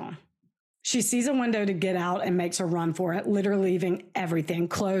 Pyong, pyong. She sees a window to get out and makes a run for it, literally leaving everything,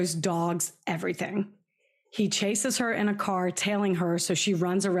 clothes, dogs, everything. He chases her in a car, tailing her, so she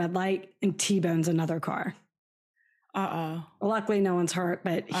runs a red light and T-bones another car. Luckily, no one's hurt,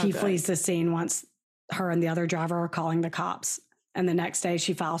 but he flees the scene once her and the other driver are calling the cops. And the next day,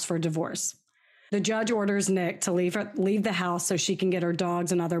 she files for divorce. The judge orders Nick to leave the house so she can get her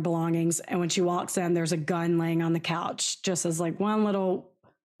dogs and other belongings. And when she walks in, there's a gun laying on the couch, just as like one little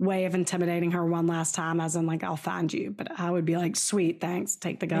way of intimidating her one last time, as in like, I'll find you. But I would be like, sweet, thanks,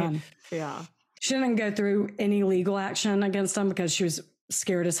 take the gun. Yeah. She didn't go through any legal action against him because she was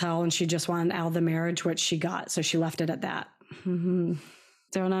scared as hell and she just wanted out of the marriage, which she got. So she left it at that. Mm-hmm.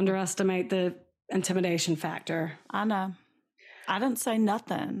 Don't underestimate the intimidation factor. I know. I didn't say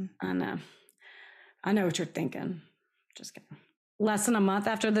nothing. I know. I know what you're thinking. Just kidding. Less than a month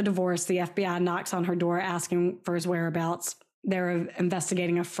after the divorce, the FBI knocks on her door asking for his whereabouts. They're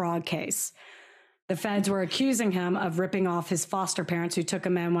investigating a fraud case. The feds were accusing him of ripping off his foster parents who took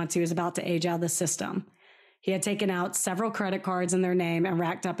him in once he was about to age out of the system. He had taken out several credit cards in their name and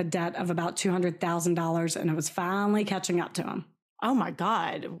racked up a debt of about $200,000, and it was finally catching up to him. Oh my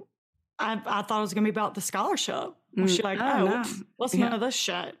God. I thought it was going to be about the scholarship. Was she like, no. Let's none of this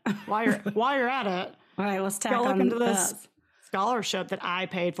shit while you're at it. All right, let's tack Go look on into this scholarship that I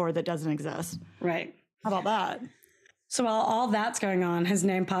paid for that doesn't exist. Right. How about that? So while all that's going on, his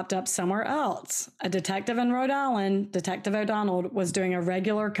name popped up somewhere else. A detective in Rhode Island, Detective O'Donnell, was doing a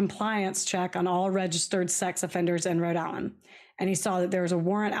regular compliance check on all registered sex offenders in Rhode Island. And he saw that there was a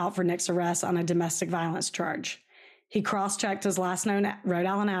warrant out for Nick's arrest on a domestic violence charge. He cross-checked his last known Rhode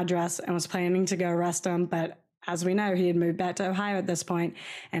Island address and was planning to go arrest him, but as we know, he had moved back to Ohio at this point,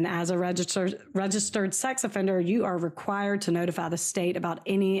 and as a registered sex offender, you are required to notify the state about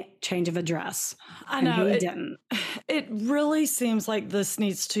any change of address. I know. He didn't. It really seems like this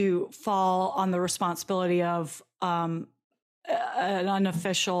needs to fall on the responsibility of an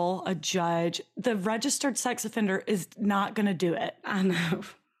unofficial, a judge. The registered sex offender is not going to do it. I know.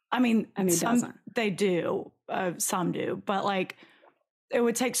 I mean, and he doesn't. They do. Some do. But like, it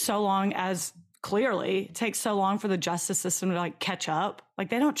would take so long clearly it takes so long for the justice system to like catch up.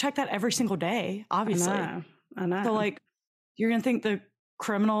 Like they don't check that every single day, obviously. I know. So like you're going to think the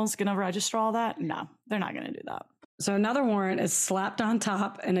criminal's going to register all that? No, they're not going to do that. So another warrant is slapped on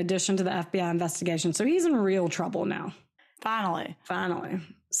top in addition to the FBI investigation. So he's in real trouble now. Finally.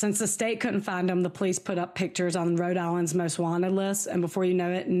 Since the state couldn't find him, the police put up pictures on Rhode Island's most wanted list. And before you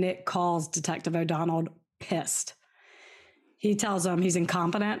know it, Nick calls Detective O'Donnell pissed. He tells him he's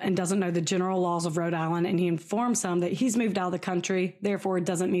incompetent and doesn't know the general laws of Rhode Island, and he informs him that he's moved out of the country, therefore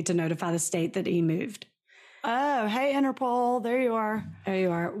doesn't need to notify the state that he moved. Oh, hey, Interpol, there you are. There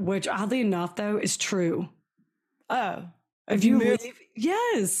you are, which oddly enough, though, is true. Oh. If you leave,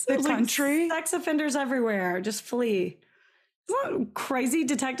 yes. The country? Like sex offenders everywhere. Just flee. Isn't that crazy?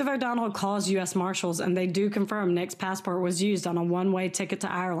 Detective O'Donnell calls U.S. Marshals, and they do confirm Nick's passport was used on a one-way ticket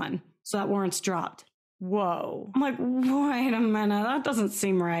to Ireland, so that warrant's dropped. Whoa. I'm like, wait a minute. That doesn't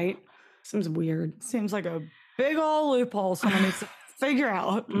seem right. Seems weird. Seems like a big old loophole someone needs to figure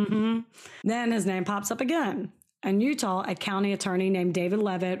out. Mm-hmm. Then his name pops up again. In Utah, a county attorney named David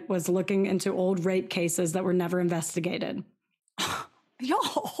Levitt was looking into old rape cases that were never investigated.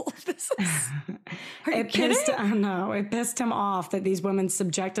 Y'all, this is... Are you kidding? I know. It pissed him off that these women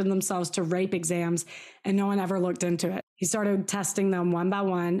subjected themselves to rape exams and no one ever looked into it. He started testing them one by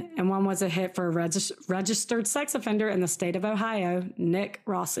one, and one was a hit for a registered sex offender in the state of Ohio, Nick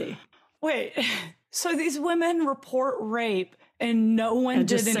Rossi. Wait, so these women report rape and no one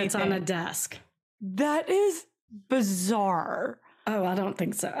did anything? It just sits on a desk. That is bizarre. Oh, I don't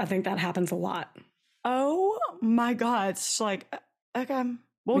think so. I think that happens a lot. Oh my God. It's like... Okay,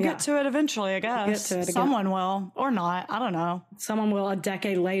 we'll get to it eventually, I guess. We'll get to it again. Someone will, or not. I don't know. Someone will a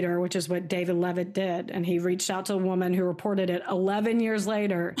decade later, which is what David Levitt did. And he reached out to a woman who reported it 11 years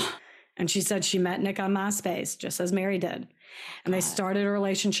later. And she said she met Nick on MySpace, just as Mary did. And they started a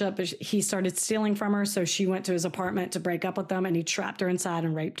relationship. He started stealing from her, so she went to his apartment to break up with them, and he trapped her inside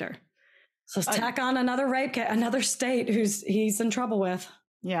and raped her. So let's tack on another rape case, another state he's in trouble with.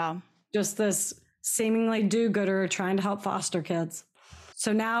 Yeah. Just this seemingly do-gooder trying to help foster kids.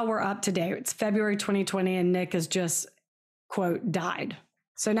 So now we're up to date. It's February 2020 and Nick has just, quote, died.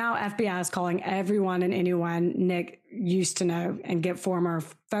 So now FBI is calling everyone and anyone Nick used to know and get former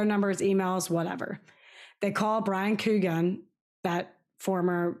phone numbers, emails, whatever. They call Brian Coogan, that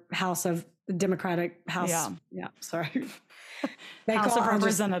former Democratic House. Yeah, sorry. House of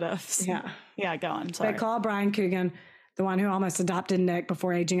Representatives. Yeah. Yeah, go on. Sorry. They call Brian Coogan, the one who almost adopted Nick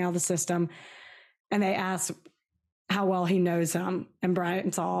before aging out of the system. And they ask how well he knows him. And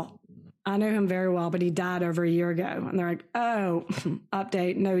Brian's all, I know him very well, but he died over a year ago. And they're like, oh,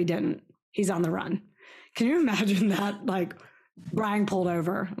 update. No, he didn't. He's on the run. Can you imagine that? Like, Brian pulled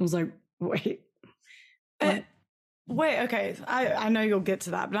over. I was like, wait. Wait, okay. I know you'll get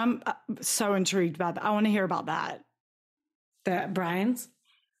to that, but I'm so intrigued about that. I want to hear about that. Brian's?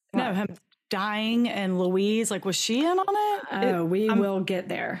 No, him dying and Louise, like, was she in on it? Oh, we will get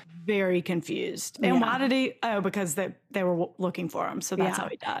there. Very confused. And why did he? Oh, because they were looking for him. So that's how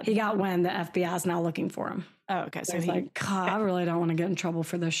he died. He got wind the FBI is now looking for him. Oh, okay. So he's like, God, I really don't want to get in trouble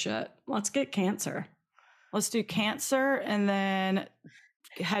for this shit. Let's get cancer. Let's do cancer and then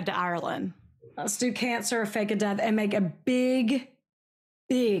head to Ireland. Let's do cancer, fake a death, and make a big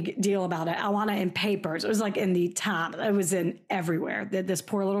deal about it. I want it in papers. It was like in the Times. It was in everywhere. This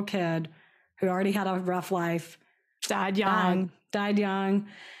poor little kid who already had a rough life. Died young.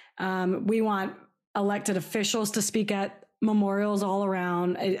 We want elected officials to speak at memorials all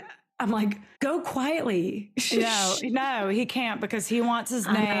around. I'm like, go quietly. No, he can't because he wants his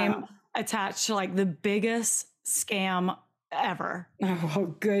name attached to like the biggest scam ever.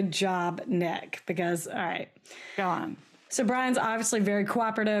 Oh, good job, Nick. Because, all right. Go on. So Brian's obviously very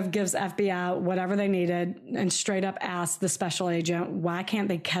cooperative, gives FBI whatever they needed, and straight up asks the special agent, why can't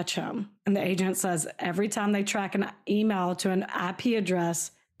they catch him? And the agent says every time they track an email to an IP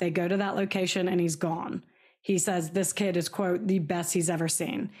address, they go to that location and he's gone. He says this kid is, quote, the best he's ever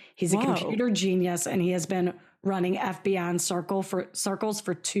seen. He's a computer genius, and he has been running FBI in circles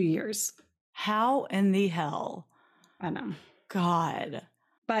for 2 years. How in the hell? I know. God.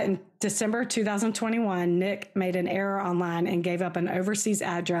 But in December 2021, Nick made an error online and gave up an overseas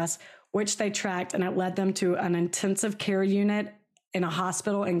address, which they tracked, and it led them to an intensive care unit in a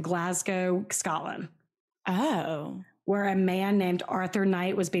hospital in Glasgow, Scotland. Oh. Where a man named Arthur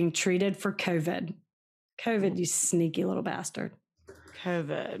Knight was being treated for COVID. COVID, you sneaky little bastard.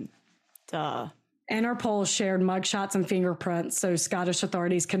 COVID. Duh. Interpol shared mugshots and fingerprints so Scottish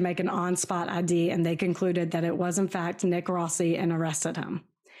authorities could make an on-spot ID, and they concluded that it was, in fact, Nick Rossi and arrested him.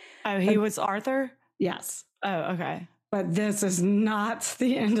 Oh, he was Arthur? Yes. Oh, okay. But this is not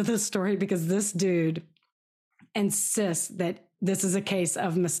the end of the story, because this dude insists that this is a case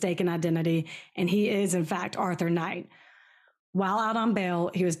of mistaken identity, and he is, in fact, Arthur Knight. While out on bail,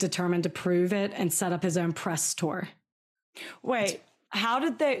 he was determined to prove it and set up his own press tour. Wait, how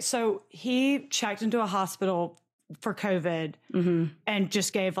did they? So he checked into a hospital for COVID and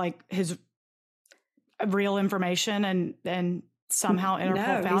just gave like his real information and somehow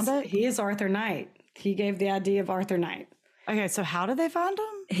Interpol found it? He is Arthur Knight. He gave the ID of Arthur Knight. Okay, so how did they find him?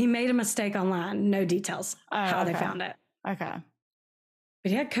 He made a mistake online. No details how they found it. Okay.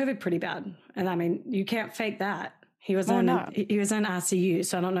 But he had COVID pretty bad. And I mean, you can't fake that. He was in ICU,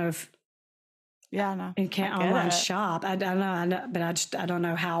 so I don't know if you can't online shop. I don't know, but I don't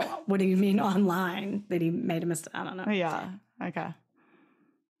know how. What do you mean online that he made a mistake? I don't know. Yeah. Okay.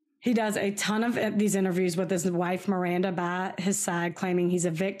 He does a ton of these interviews with his wife Miranda by his side, claiming he's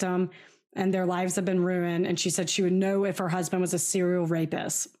a victim and their lives have been ruined. And she said she would know if her husband was a serial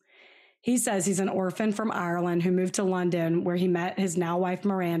rapist. He says he's an orphan from Ireland who moved to London, where he met his now wife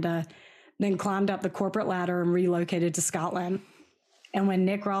Miranda, then climbed up the corporate ladder and relocated to Scotland. And when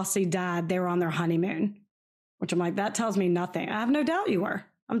Nick Rossi died, they were on their honeymoon, which I'm like, that tells me nothing. I have no doubt you were.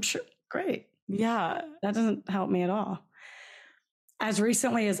 I'm sure. Great. Yeah. That doesn't help me at all. As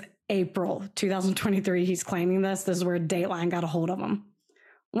recently as April 2023, he's claiming this. This is where Dateline got a hold of him.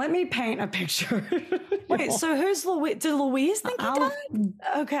 Let me paint a picture. Wait, so who's Louise? Did Louise think he died?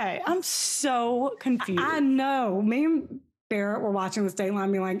 Okay. I'm so confused. I know. Me and Barrett were watching this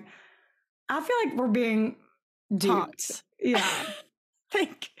Dateline being like, I feel like we're being duped. Yeah. I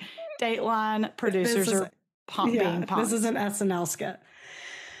think Dateline producers are being punked. This is an SNL skit.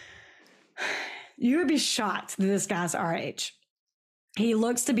 You would be shocked that this guy's our age. He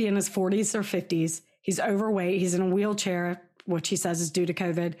looks to be in his 40s or 50s. He's overweight. He's in a wheelchair, which he says is due to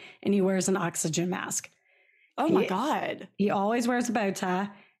COVID, and he wears an oxygen mask. Oh my God. He always wears a bow tie,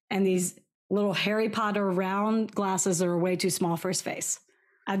 and these little Harry Potter round glasses are way too small for his face.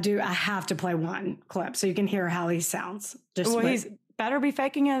 I have to play one clip so you can hear how he sounds. He's better be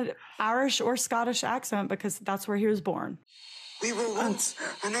faking an Irish or Scottish accent because that's where he was born. We were once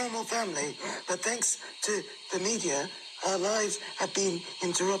a normal family, but thanks to the media, our lives have been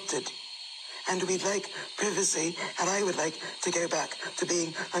interrupted. And we'd like privacy, and I would like to go back to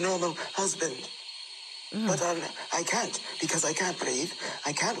being a normal husband. But I can't, because I can't breathe.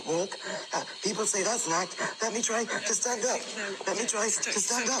 I can't walk. People say that's an act. Let me try to stand up. Let me try to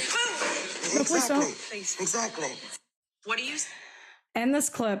stand up. Exactly. What do you... In this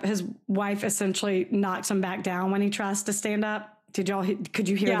clip, his wife essentially knocks him back down when he tries to stand up. Could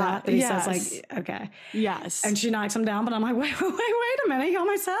you hear that? That he says like, okay. Yes. And she knocks him down, but I'm like, wait a minute. He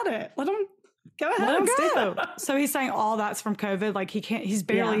almost said it. Let him go ahead. Let him go. So he's saying all that's from COVID. Like he's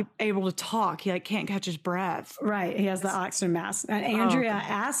barely able to talk. He like can't catch his breath. Right. He has the oxygen mask. And Andrea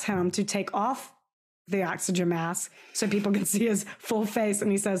asked him to take off the oxygen mask so people can see his full face.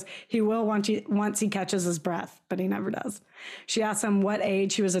 And he says he will once he catches his breath, but he never does. She asks him what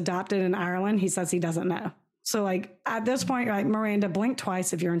age he was adopted in Ireland. He says he doesn't know. So like at this point, like, Miranda, blink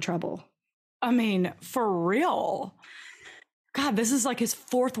twice if you're in trouble. I mean, for real. God, this is like his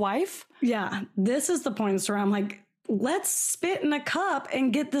fourth wife? Yeah, this is the point where I'm like, let's spit in a cup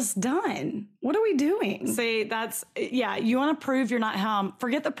and get this done. What are we doing? See, you want to prove you're not him.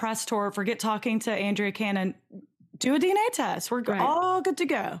 Forget the press tour. Forget talking to Andrea Cannon. Do a DNA test. We're all good to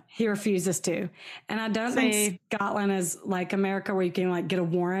go. He refuses to. And I don't think Scotland is like America where you can like get a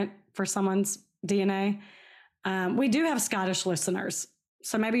warrant for someone's DNA. We do have Scottish listeners.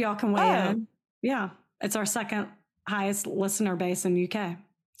 So maybe y'all can weigh in. Yeah. It's our second highest listener base in UK.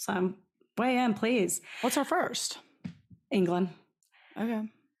 So weigh in, please. What's our first? England. Okay.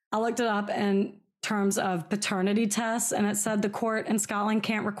 I looked it up in terms of paternity tests, and it said the court in Scotland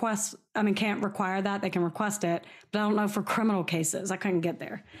can't require that. They can request it, but I don't know for criminal cases. I couldn't get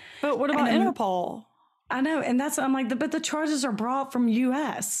there. But what about Interpol? I know, and I'm like, but the charges are brought from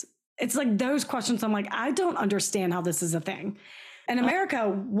U.S. It's like those questions. I'm like, I don't understand how this is a thing. In America,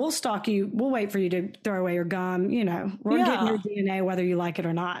 we'll stalk you. We'll wait for you to throw away your gum. You know, we're getting your DNA whether you like it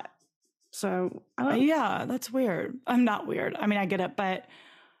or not. So, that's weird. I'm not weird. I mean, I get it, but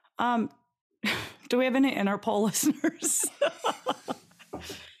do we have any Interpol listeners?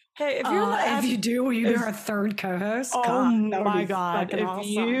 Hey, if you do, will you be our third co-host? Oh my God. If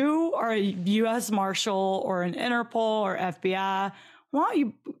awesome. You are a U.S. Marshal or an Interpol or FBI, why don't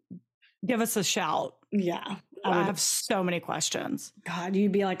you give us a shout? Yeah. I have so many questions. God,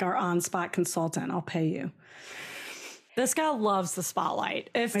 you'd be like our on-spot consultant. I'll pay you. This guy loves the spotlight.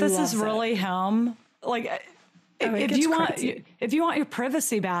 If this is really him, like, if you want your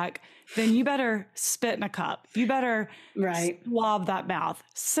privacy back, then you better spit in a cup. You better swab that mouth.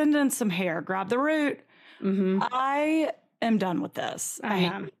 Send in some hair. Grab the root. Mm-hmm. I am done with this.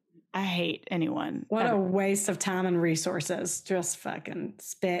 I hate anyone. What a waste of time and resources. Just fucking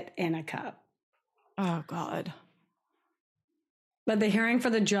spit in a cup. Oh, God. But the hearing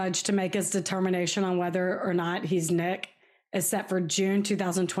for the judge to make his determination on whether or not he's Nick is set for June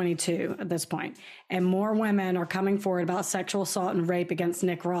 2022 at this point. And more women are coming forward about sexual assault and rape against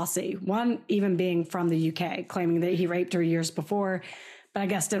Nick Rossi, one even being from the UK, claiming that he raped her years before, but I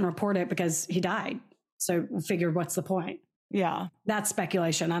guess didn't report it because he died. So we figured, what's the point? Yeah. That's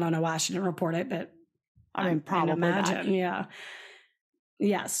speculation. I don't know why she didn't report it, but I mean, probably imagine. Yeah.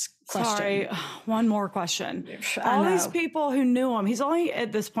 Yes. Question. Sorry. One more question. All these people who knew him, he's only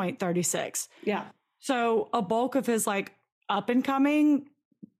at this point 36. Yeah. So a bulk of his like up and coming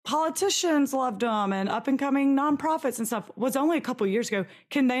politicians loved him and up and coming nonprofits and stuff was only a couple of years ago.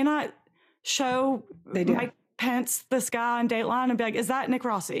 Can they not show Mike Pence this guy on Dateline and be like, is that Nick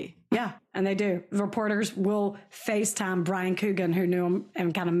Rossi? Yeah. And they do. Reporters will FaceTime Brian Coogan, who knew him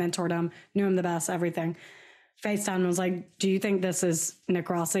and kind of mentored him, knew him the best, everything. FaceTime was like, do you think this is Nick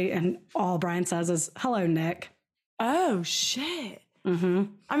Rossi? And all Brian says is, hello, Nick. Oh, shit. Mm-hmm.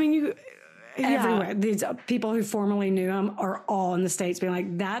 I mean, everywhere. These people who formerly knew him are all in the States being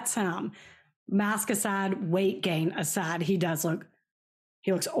like, that's him. Mask aside, weight gain aside, he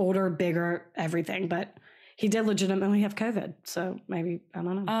looks older, bigger, everything. But he did legitimately have COVID. So maybe, I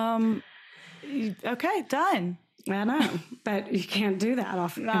don't know. Okay, done. I know. But you can't do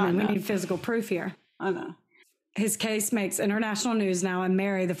that. We need physical proof here. I know. His case makes international news now, and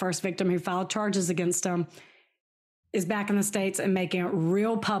Mary, the first victim who filed charges against him, is back in the States and making it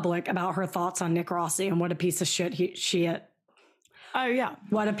real public about her thoughts on Nick Rossi and what a piece of shit she is. Oh, yeah.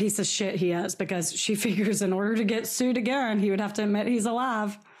 What a piece of shit he is, because she figures in order to get sued again, he would have to admit he's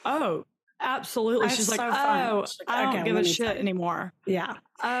alive. Oh, absolutely. She's like, I don't give a shit anymore. Yeah.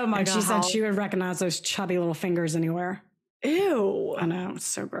 Oh, my God. And she said she would recognize those chubby little fingers anywhere. Ew. I know. It's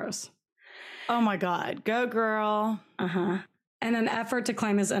so gross. Oh, my God. Go, girl. Uh-huh. In an effort to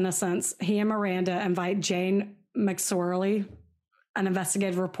claim his innocence, he and Miranda invite Jane McSorley, an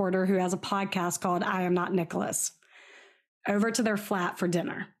investigative reporter who has a podcast called I Am Not Nicholas, over to their flat for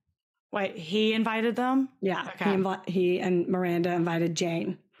dinner. Wait, he invited them? Yeah. Okay. He and Miranda invited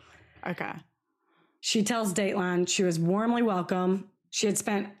Jane. Okay. She tells Dateline she was warmly welcome. She had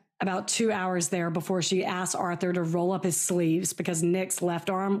spent about 2 hours there before she asked Arthur to roll up his sleeves because Nick's left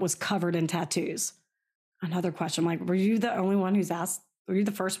arm was covered in tattoos. Another question, like, were you the only one were you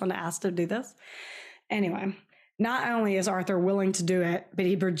the first one to ask to do this? Anyway, not only is Arthur willing to do it, but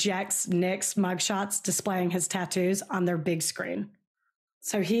he projects Nick's mugshots displaying his tattoos on their big screen.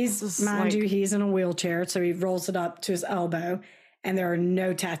 So he's in a wheelchair, so he rolls it up to his elbow, and there are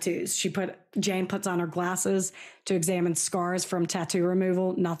no tattoos. Jane puts on her glasses to examine scars from tattoo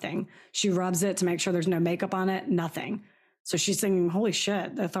removal. Nothing. She rubs it to make sure there's no makeup on it. Nothing. So she's thinking, holy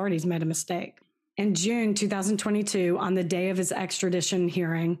shit, the authorities made a mistake. In June 2022, on the day of his extradition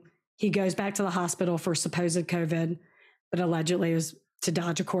hearing, he goes back to the hospital for supposed COVID, but allegedly it was to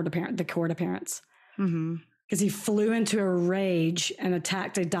dodge the court appearance. Because he flew into a rage and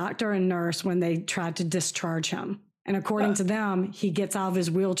attacked a doctor and nurse when they tried to discharge him. And according to them, he gets out of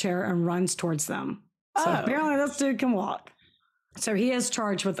his wheelchair and runs towards them. So apparently this dude can walk. So he is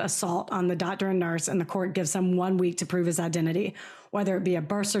charged with assault on the doctor and nurse, and the court gives him 1 week to prove his identity, whether it be a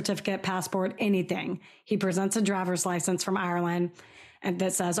birth certificate, passport, anything. He presents a driver's license from Ireland and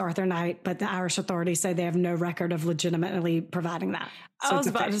that says Arthur Knight, but the Irish authorities say they have no record of legitimately providing that. So I was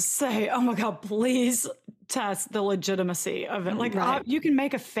about to say, oh my God, please test the legitimacy of it. Like, you can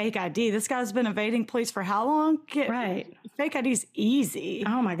make a fake ID. This guy's been evading police for how long? Fake ID's easy.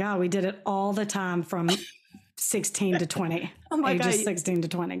 Oh my God, we did it all the time from 16 to 20. Oh my God. Ages 16 to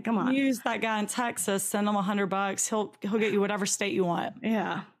 20. Come on. Use that guy in Texas, send him $100. He'll get you whatever state you want.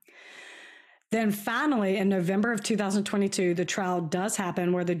 Yeah. Then finally, in November of 2022, the trial does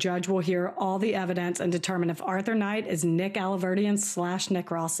happen where the judge will hear all the evidence and determine if Arthur Knight is Nick Aliverdian /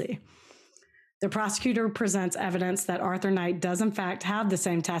 Nick Rossi. The prosecutor presents evidence that Arthur Knight does in fact have the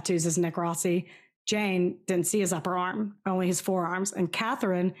same tattoos as Nick Rossi. Jane didn't see his upper arm, only his forearms. And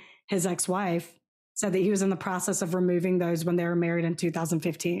Catherine, his ex-wife, said that he was in the process of removing those when they were married in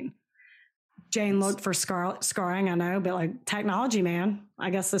 2015. Jane looked for scarring, I know, but like technology, man, I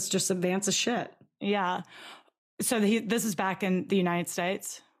guess this just advances shit. Yeah. So this is back in the United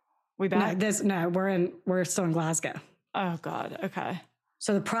States? We back? No, we're still in Glasgow. Oh God. Okay.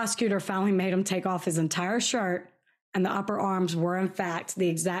 So the prosecutor finally made him take off his entire shirt, and the upper arms were in fact the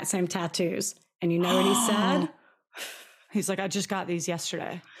exact same tattoos. And you know what he said? He's like, I just got these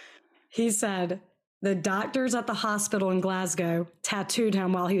yesterday. He said, the doctors at the hospital in Glasgow tattooed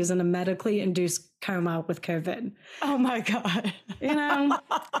him while he was in a medically induced coma with COVID. Oh my God. You know,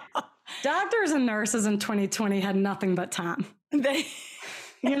 doctors and nurses in 2020 had nothing but time. They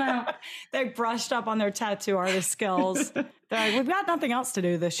They brushed up on their tattoo artist skills. They're like, we've got nothing else to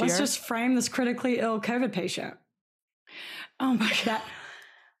do this year. Let's just frame this critically ill COVID patient. Oh my God.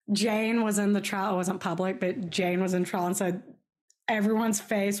 Jane was in the trial. It wasn't public, but Jane was in trial and said, everyone's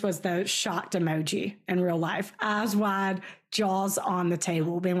face was the shocked emoji in real life. Eyes wide, jaws on the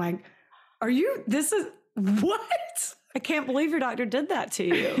table, being like, what? I can't believe your doctor did that to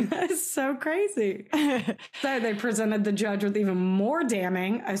you. That's so crazy. So they presented the judge with even more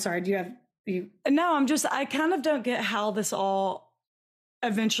damning. I'm sorry, No, I kind of don't get how this all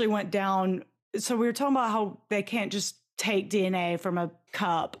eventually went down. So we were talking about how they can't just take DNA from a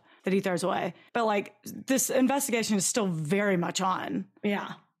cup that he throws away. But like this investigation is still very much on.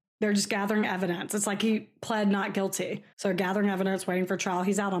 Yeah. They're just gathering evidence. It's like he pled not guilty. So gathering evidence, waiting for trial.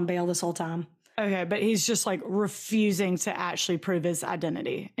 He's out on bail this whole time. Okay, but he's just like refusing to actually prove his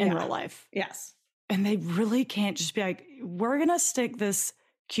identity in real life. Yes. And they really can't just be like, we're going to stick this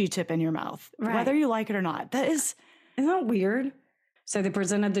Q-tip in your mouth, whether you like it or not. Isn't that weird? So they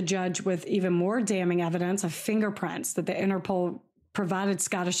presented the judge with even more damning evidence of fingerprints that the Interpol provided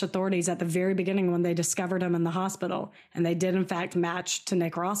Scottish authorities at the very beginning when they discovered him in the hospital. And they did, in fact, match to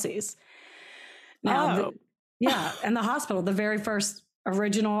Nick Rossi's. Now, in the hospital, the very first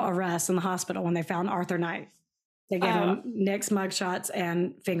original arrest in the hospital when they found Arthur Knight. They gave him Nick's mugshots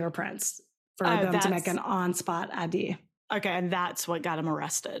and fingerprints for them to make an on-spot ID. Okay, and that's what got him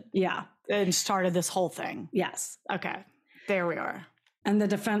arrested. Yeah. And started this whole thing. Yes. Okay, there we are. And the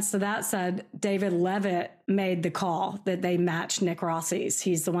defense to that said David Levitt made the call that they matched Nick Rossi's.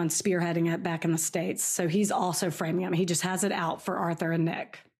 He's the one spearheading it back in the States. So he's also framing him. He just has it out for Arthur and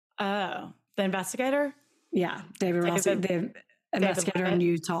Nick. Oh, the investigator? Yeah, David Rossi, the investigator in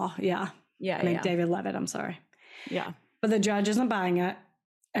Utah. Yeah. David Levitt, I'm sorry. Yeah. But the judge isn't buying it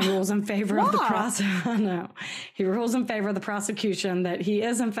and rules in favor of the prosecution. No, he rules in favor of the prosecution that he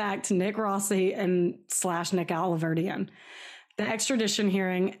is in fact Nick Rossi and / Nick Aliverdian. The extradition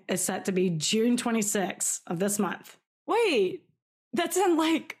hearing is set to be June 26th of this month. Wait, that's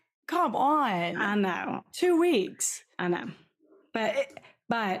in come on. I know. 2 weeks. I know. But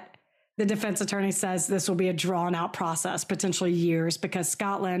the defense attorney says this will be a drawn out process, potentially years, because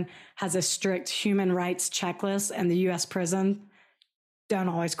Scotland has a strict human rights checklist and the U.S. prison don't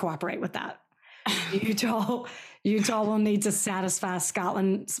always cooperate with that. Utah will need to satisfy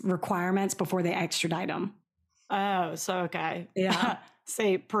Scotland's requirements before they extradite them. Oh, so okay. Yeah.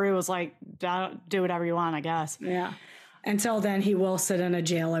 See, Peru was like, do whatever you want, I guess. Yeah. Until then, he will sit in a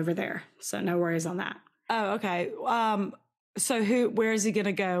jail over there. So no worries on that. Oh, okay. So where is he going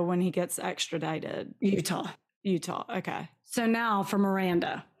to go when he gets extradited? Utah. Okay. So now for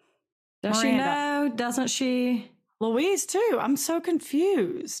Miranda. Does she know? Doesn't she? Louise too. I'm so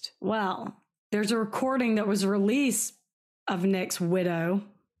confused. Well, there's a recording that was released of Nick's widow,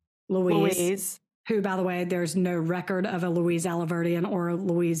 Louise. Who, by the way, there's no record of a Louise Alaverdian or a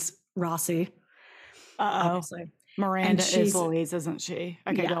Louise Rossi. Obviously. Miranda is Louise, isn't she?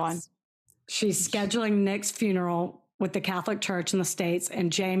 Okay, yes. Go on. She's scheduling Nick's funeral with the Catholic Church in the States,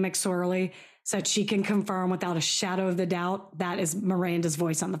 and Jane McSorley said she can confirm without a shadow of the doubt that is Miranda's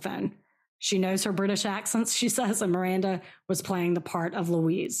voice on the phone. She knows her British accents, she says, and Miranda was playing the part of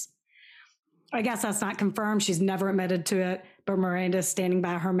Louise. I guess that's not confirmed. She's never admitted to it, but Miranda's standing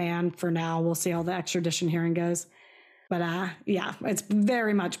by her man for now. We'll see how the extradition hearing goes. But yeah, it's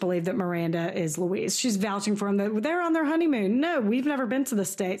very much believed that Miranda is Louise. She's vouching for him. They're on their honeymoon. No, we've never been to the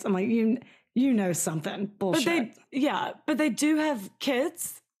States. I'm like, you know something. Bullshit. But they do have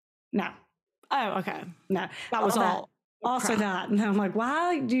kids? No. Oh, okay. No. That was all. Also that. And I'm like,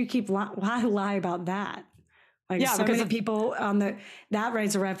 why do you keep why lie about that? Like, so many people on that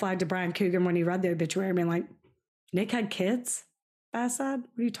raised a red flag to Brian Coogan when he read the obituary, being like, Nick had kids? Assad?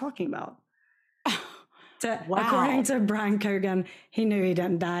 What are you talking about? According to Brian Coogan, he knew he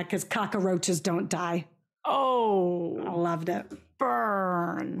didn't die because cockroaches don't die. Oh. I loved it.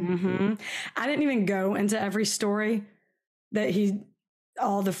 Burn. Mm-hmm. I didn't even go into every story that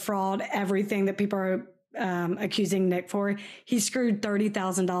all the fraud, everything that people are accusing Nick for. He screwed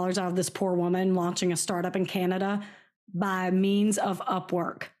 $30,000 out of this poor woman launching a startup in Canada by means of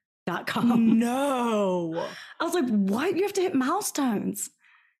Upwork.com. No. I was like, what? You have to hit milestones.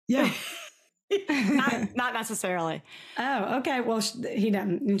 Yeah. not necessarily. Oh, okay. Well, he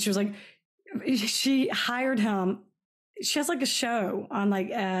didn't. And she was like, she hired him. She has like a show on like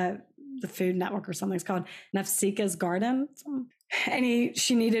the Food Network or something. It's called Nafsika's Garden. And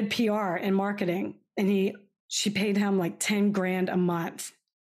she needed PR and marketing. And she paid him like 10 grand a month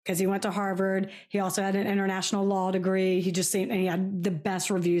because he went to Harvard. He also had an international law degree. He had the best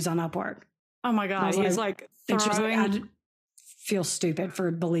reviews on Upwork. Oh my God. He's like throwing. I feel stupid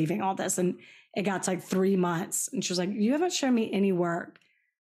for believing all this. And it got to like 3 months. And she was like, you haven't shown me any work.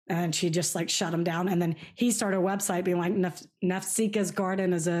 And she just like shut him down. And then he started a website being like, Nafsika's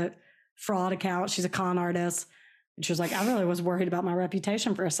Garden is a fraud account. She's a con artist. And she was like, I really was worried about my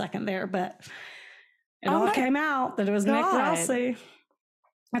reputation for a second there, but it all came out that it was Nick Rossi.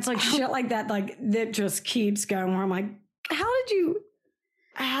 It's like shit like that. Like that just keeps going where I'm like, how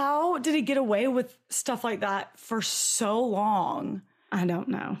did he get away with stuff like that for so long? I don't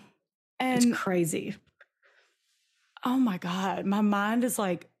know. And it's crazy. Oh my God. My mind is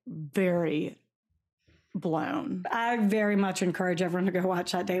like very blown. I very much encourage everyone to go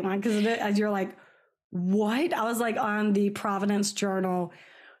watch that Dateline because you're like, what? I was like on the Providence Journal,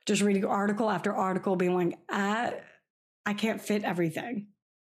 just reading article after article, being like, I can't fit everything.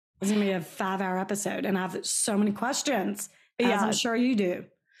 It's going to be a 5-hour episode and I have so many questions. As I'm sure you do.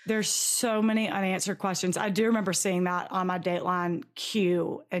 There's so many unanswered questions. I do remember seeing that on my Dateline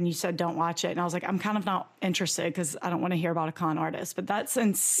queue, and you said don't watch it. And I was like, I'm kind of not interested because I don't want to hear about a con artist. But that's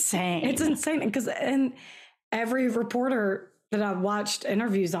insane. It's insane because every reporter that I've watched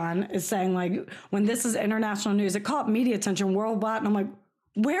interviews on is saying, like, when this is international news, it caught media attention worldwide. And I'm like,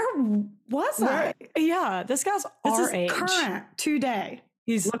 where was that? Yeah, this guy's our age. Current today.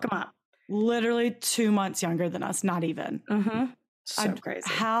 Look him up. Literally 2 months younger than us, not even. Mm-hmm. So crazy.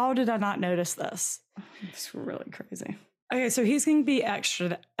 How did I not notice this? It's really crazy. Okay, so he's going to be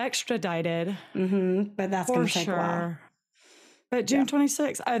extradited. Mm-hmm. But that's going to take a while. But June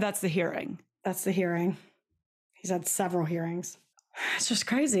 26th. Oh, that's the hearing. That's the hearing. He's had several hearings. It's just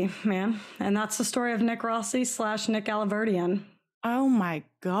crazy, man. And that's the story of Nick Rossi / Nick Alaverdian. Oh my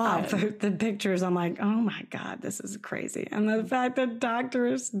God. The pictures, I'm like, oh my God, this is crazy. And the fact that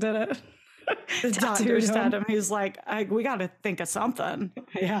doctors did it. The doctors had him. He's like, we got to think of something.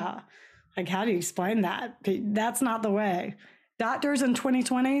 Yeah. Like, how do you explain that? That's not the way. Doctors in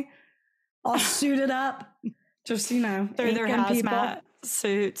 2020, all suited up, just, through their hazmat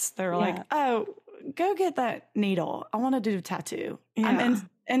suits. They're like, oh, go get that needle. I want to do a tattoo. Yeah. I'm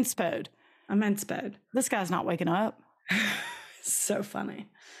inspode. I'm inspode. This guy's not waking up. So funny.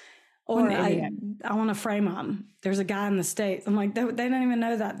 Or I want to frame him. There's a guy in the States. I'm like, they didn't even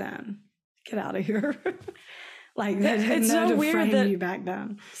know that then. Get out of here. Like, they didn't know to frame you back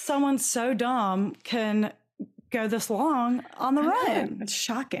then. Someone so dumb can go this long on the run. It's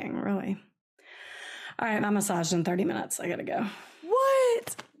shocking, really. All right, my massage in 30 minutes. I got to go.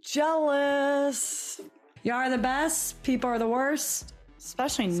 What? Jealous. Y'all are the best. People are the worst.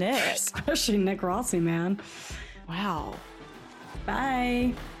 Especially Nick. Especially Nick Rossi, man. Wow.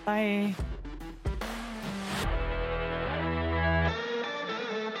 Bye. Bye.